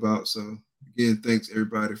spoken about. So again, thanks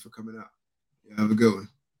everybody for coming out. Yeah, have a good one.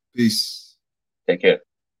 Peace. Take care.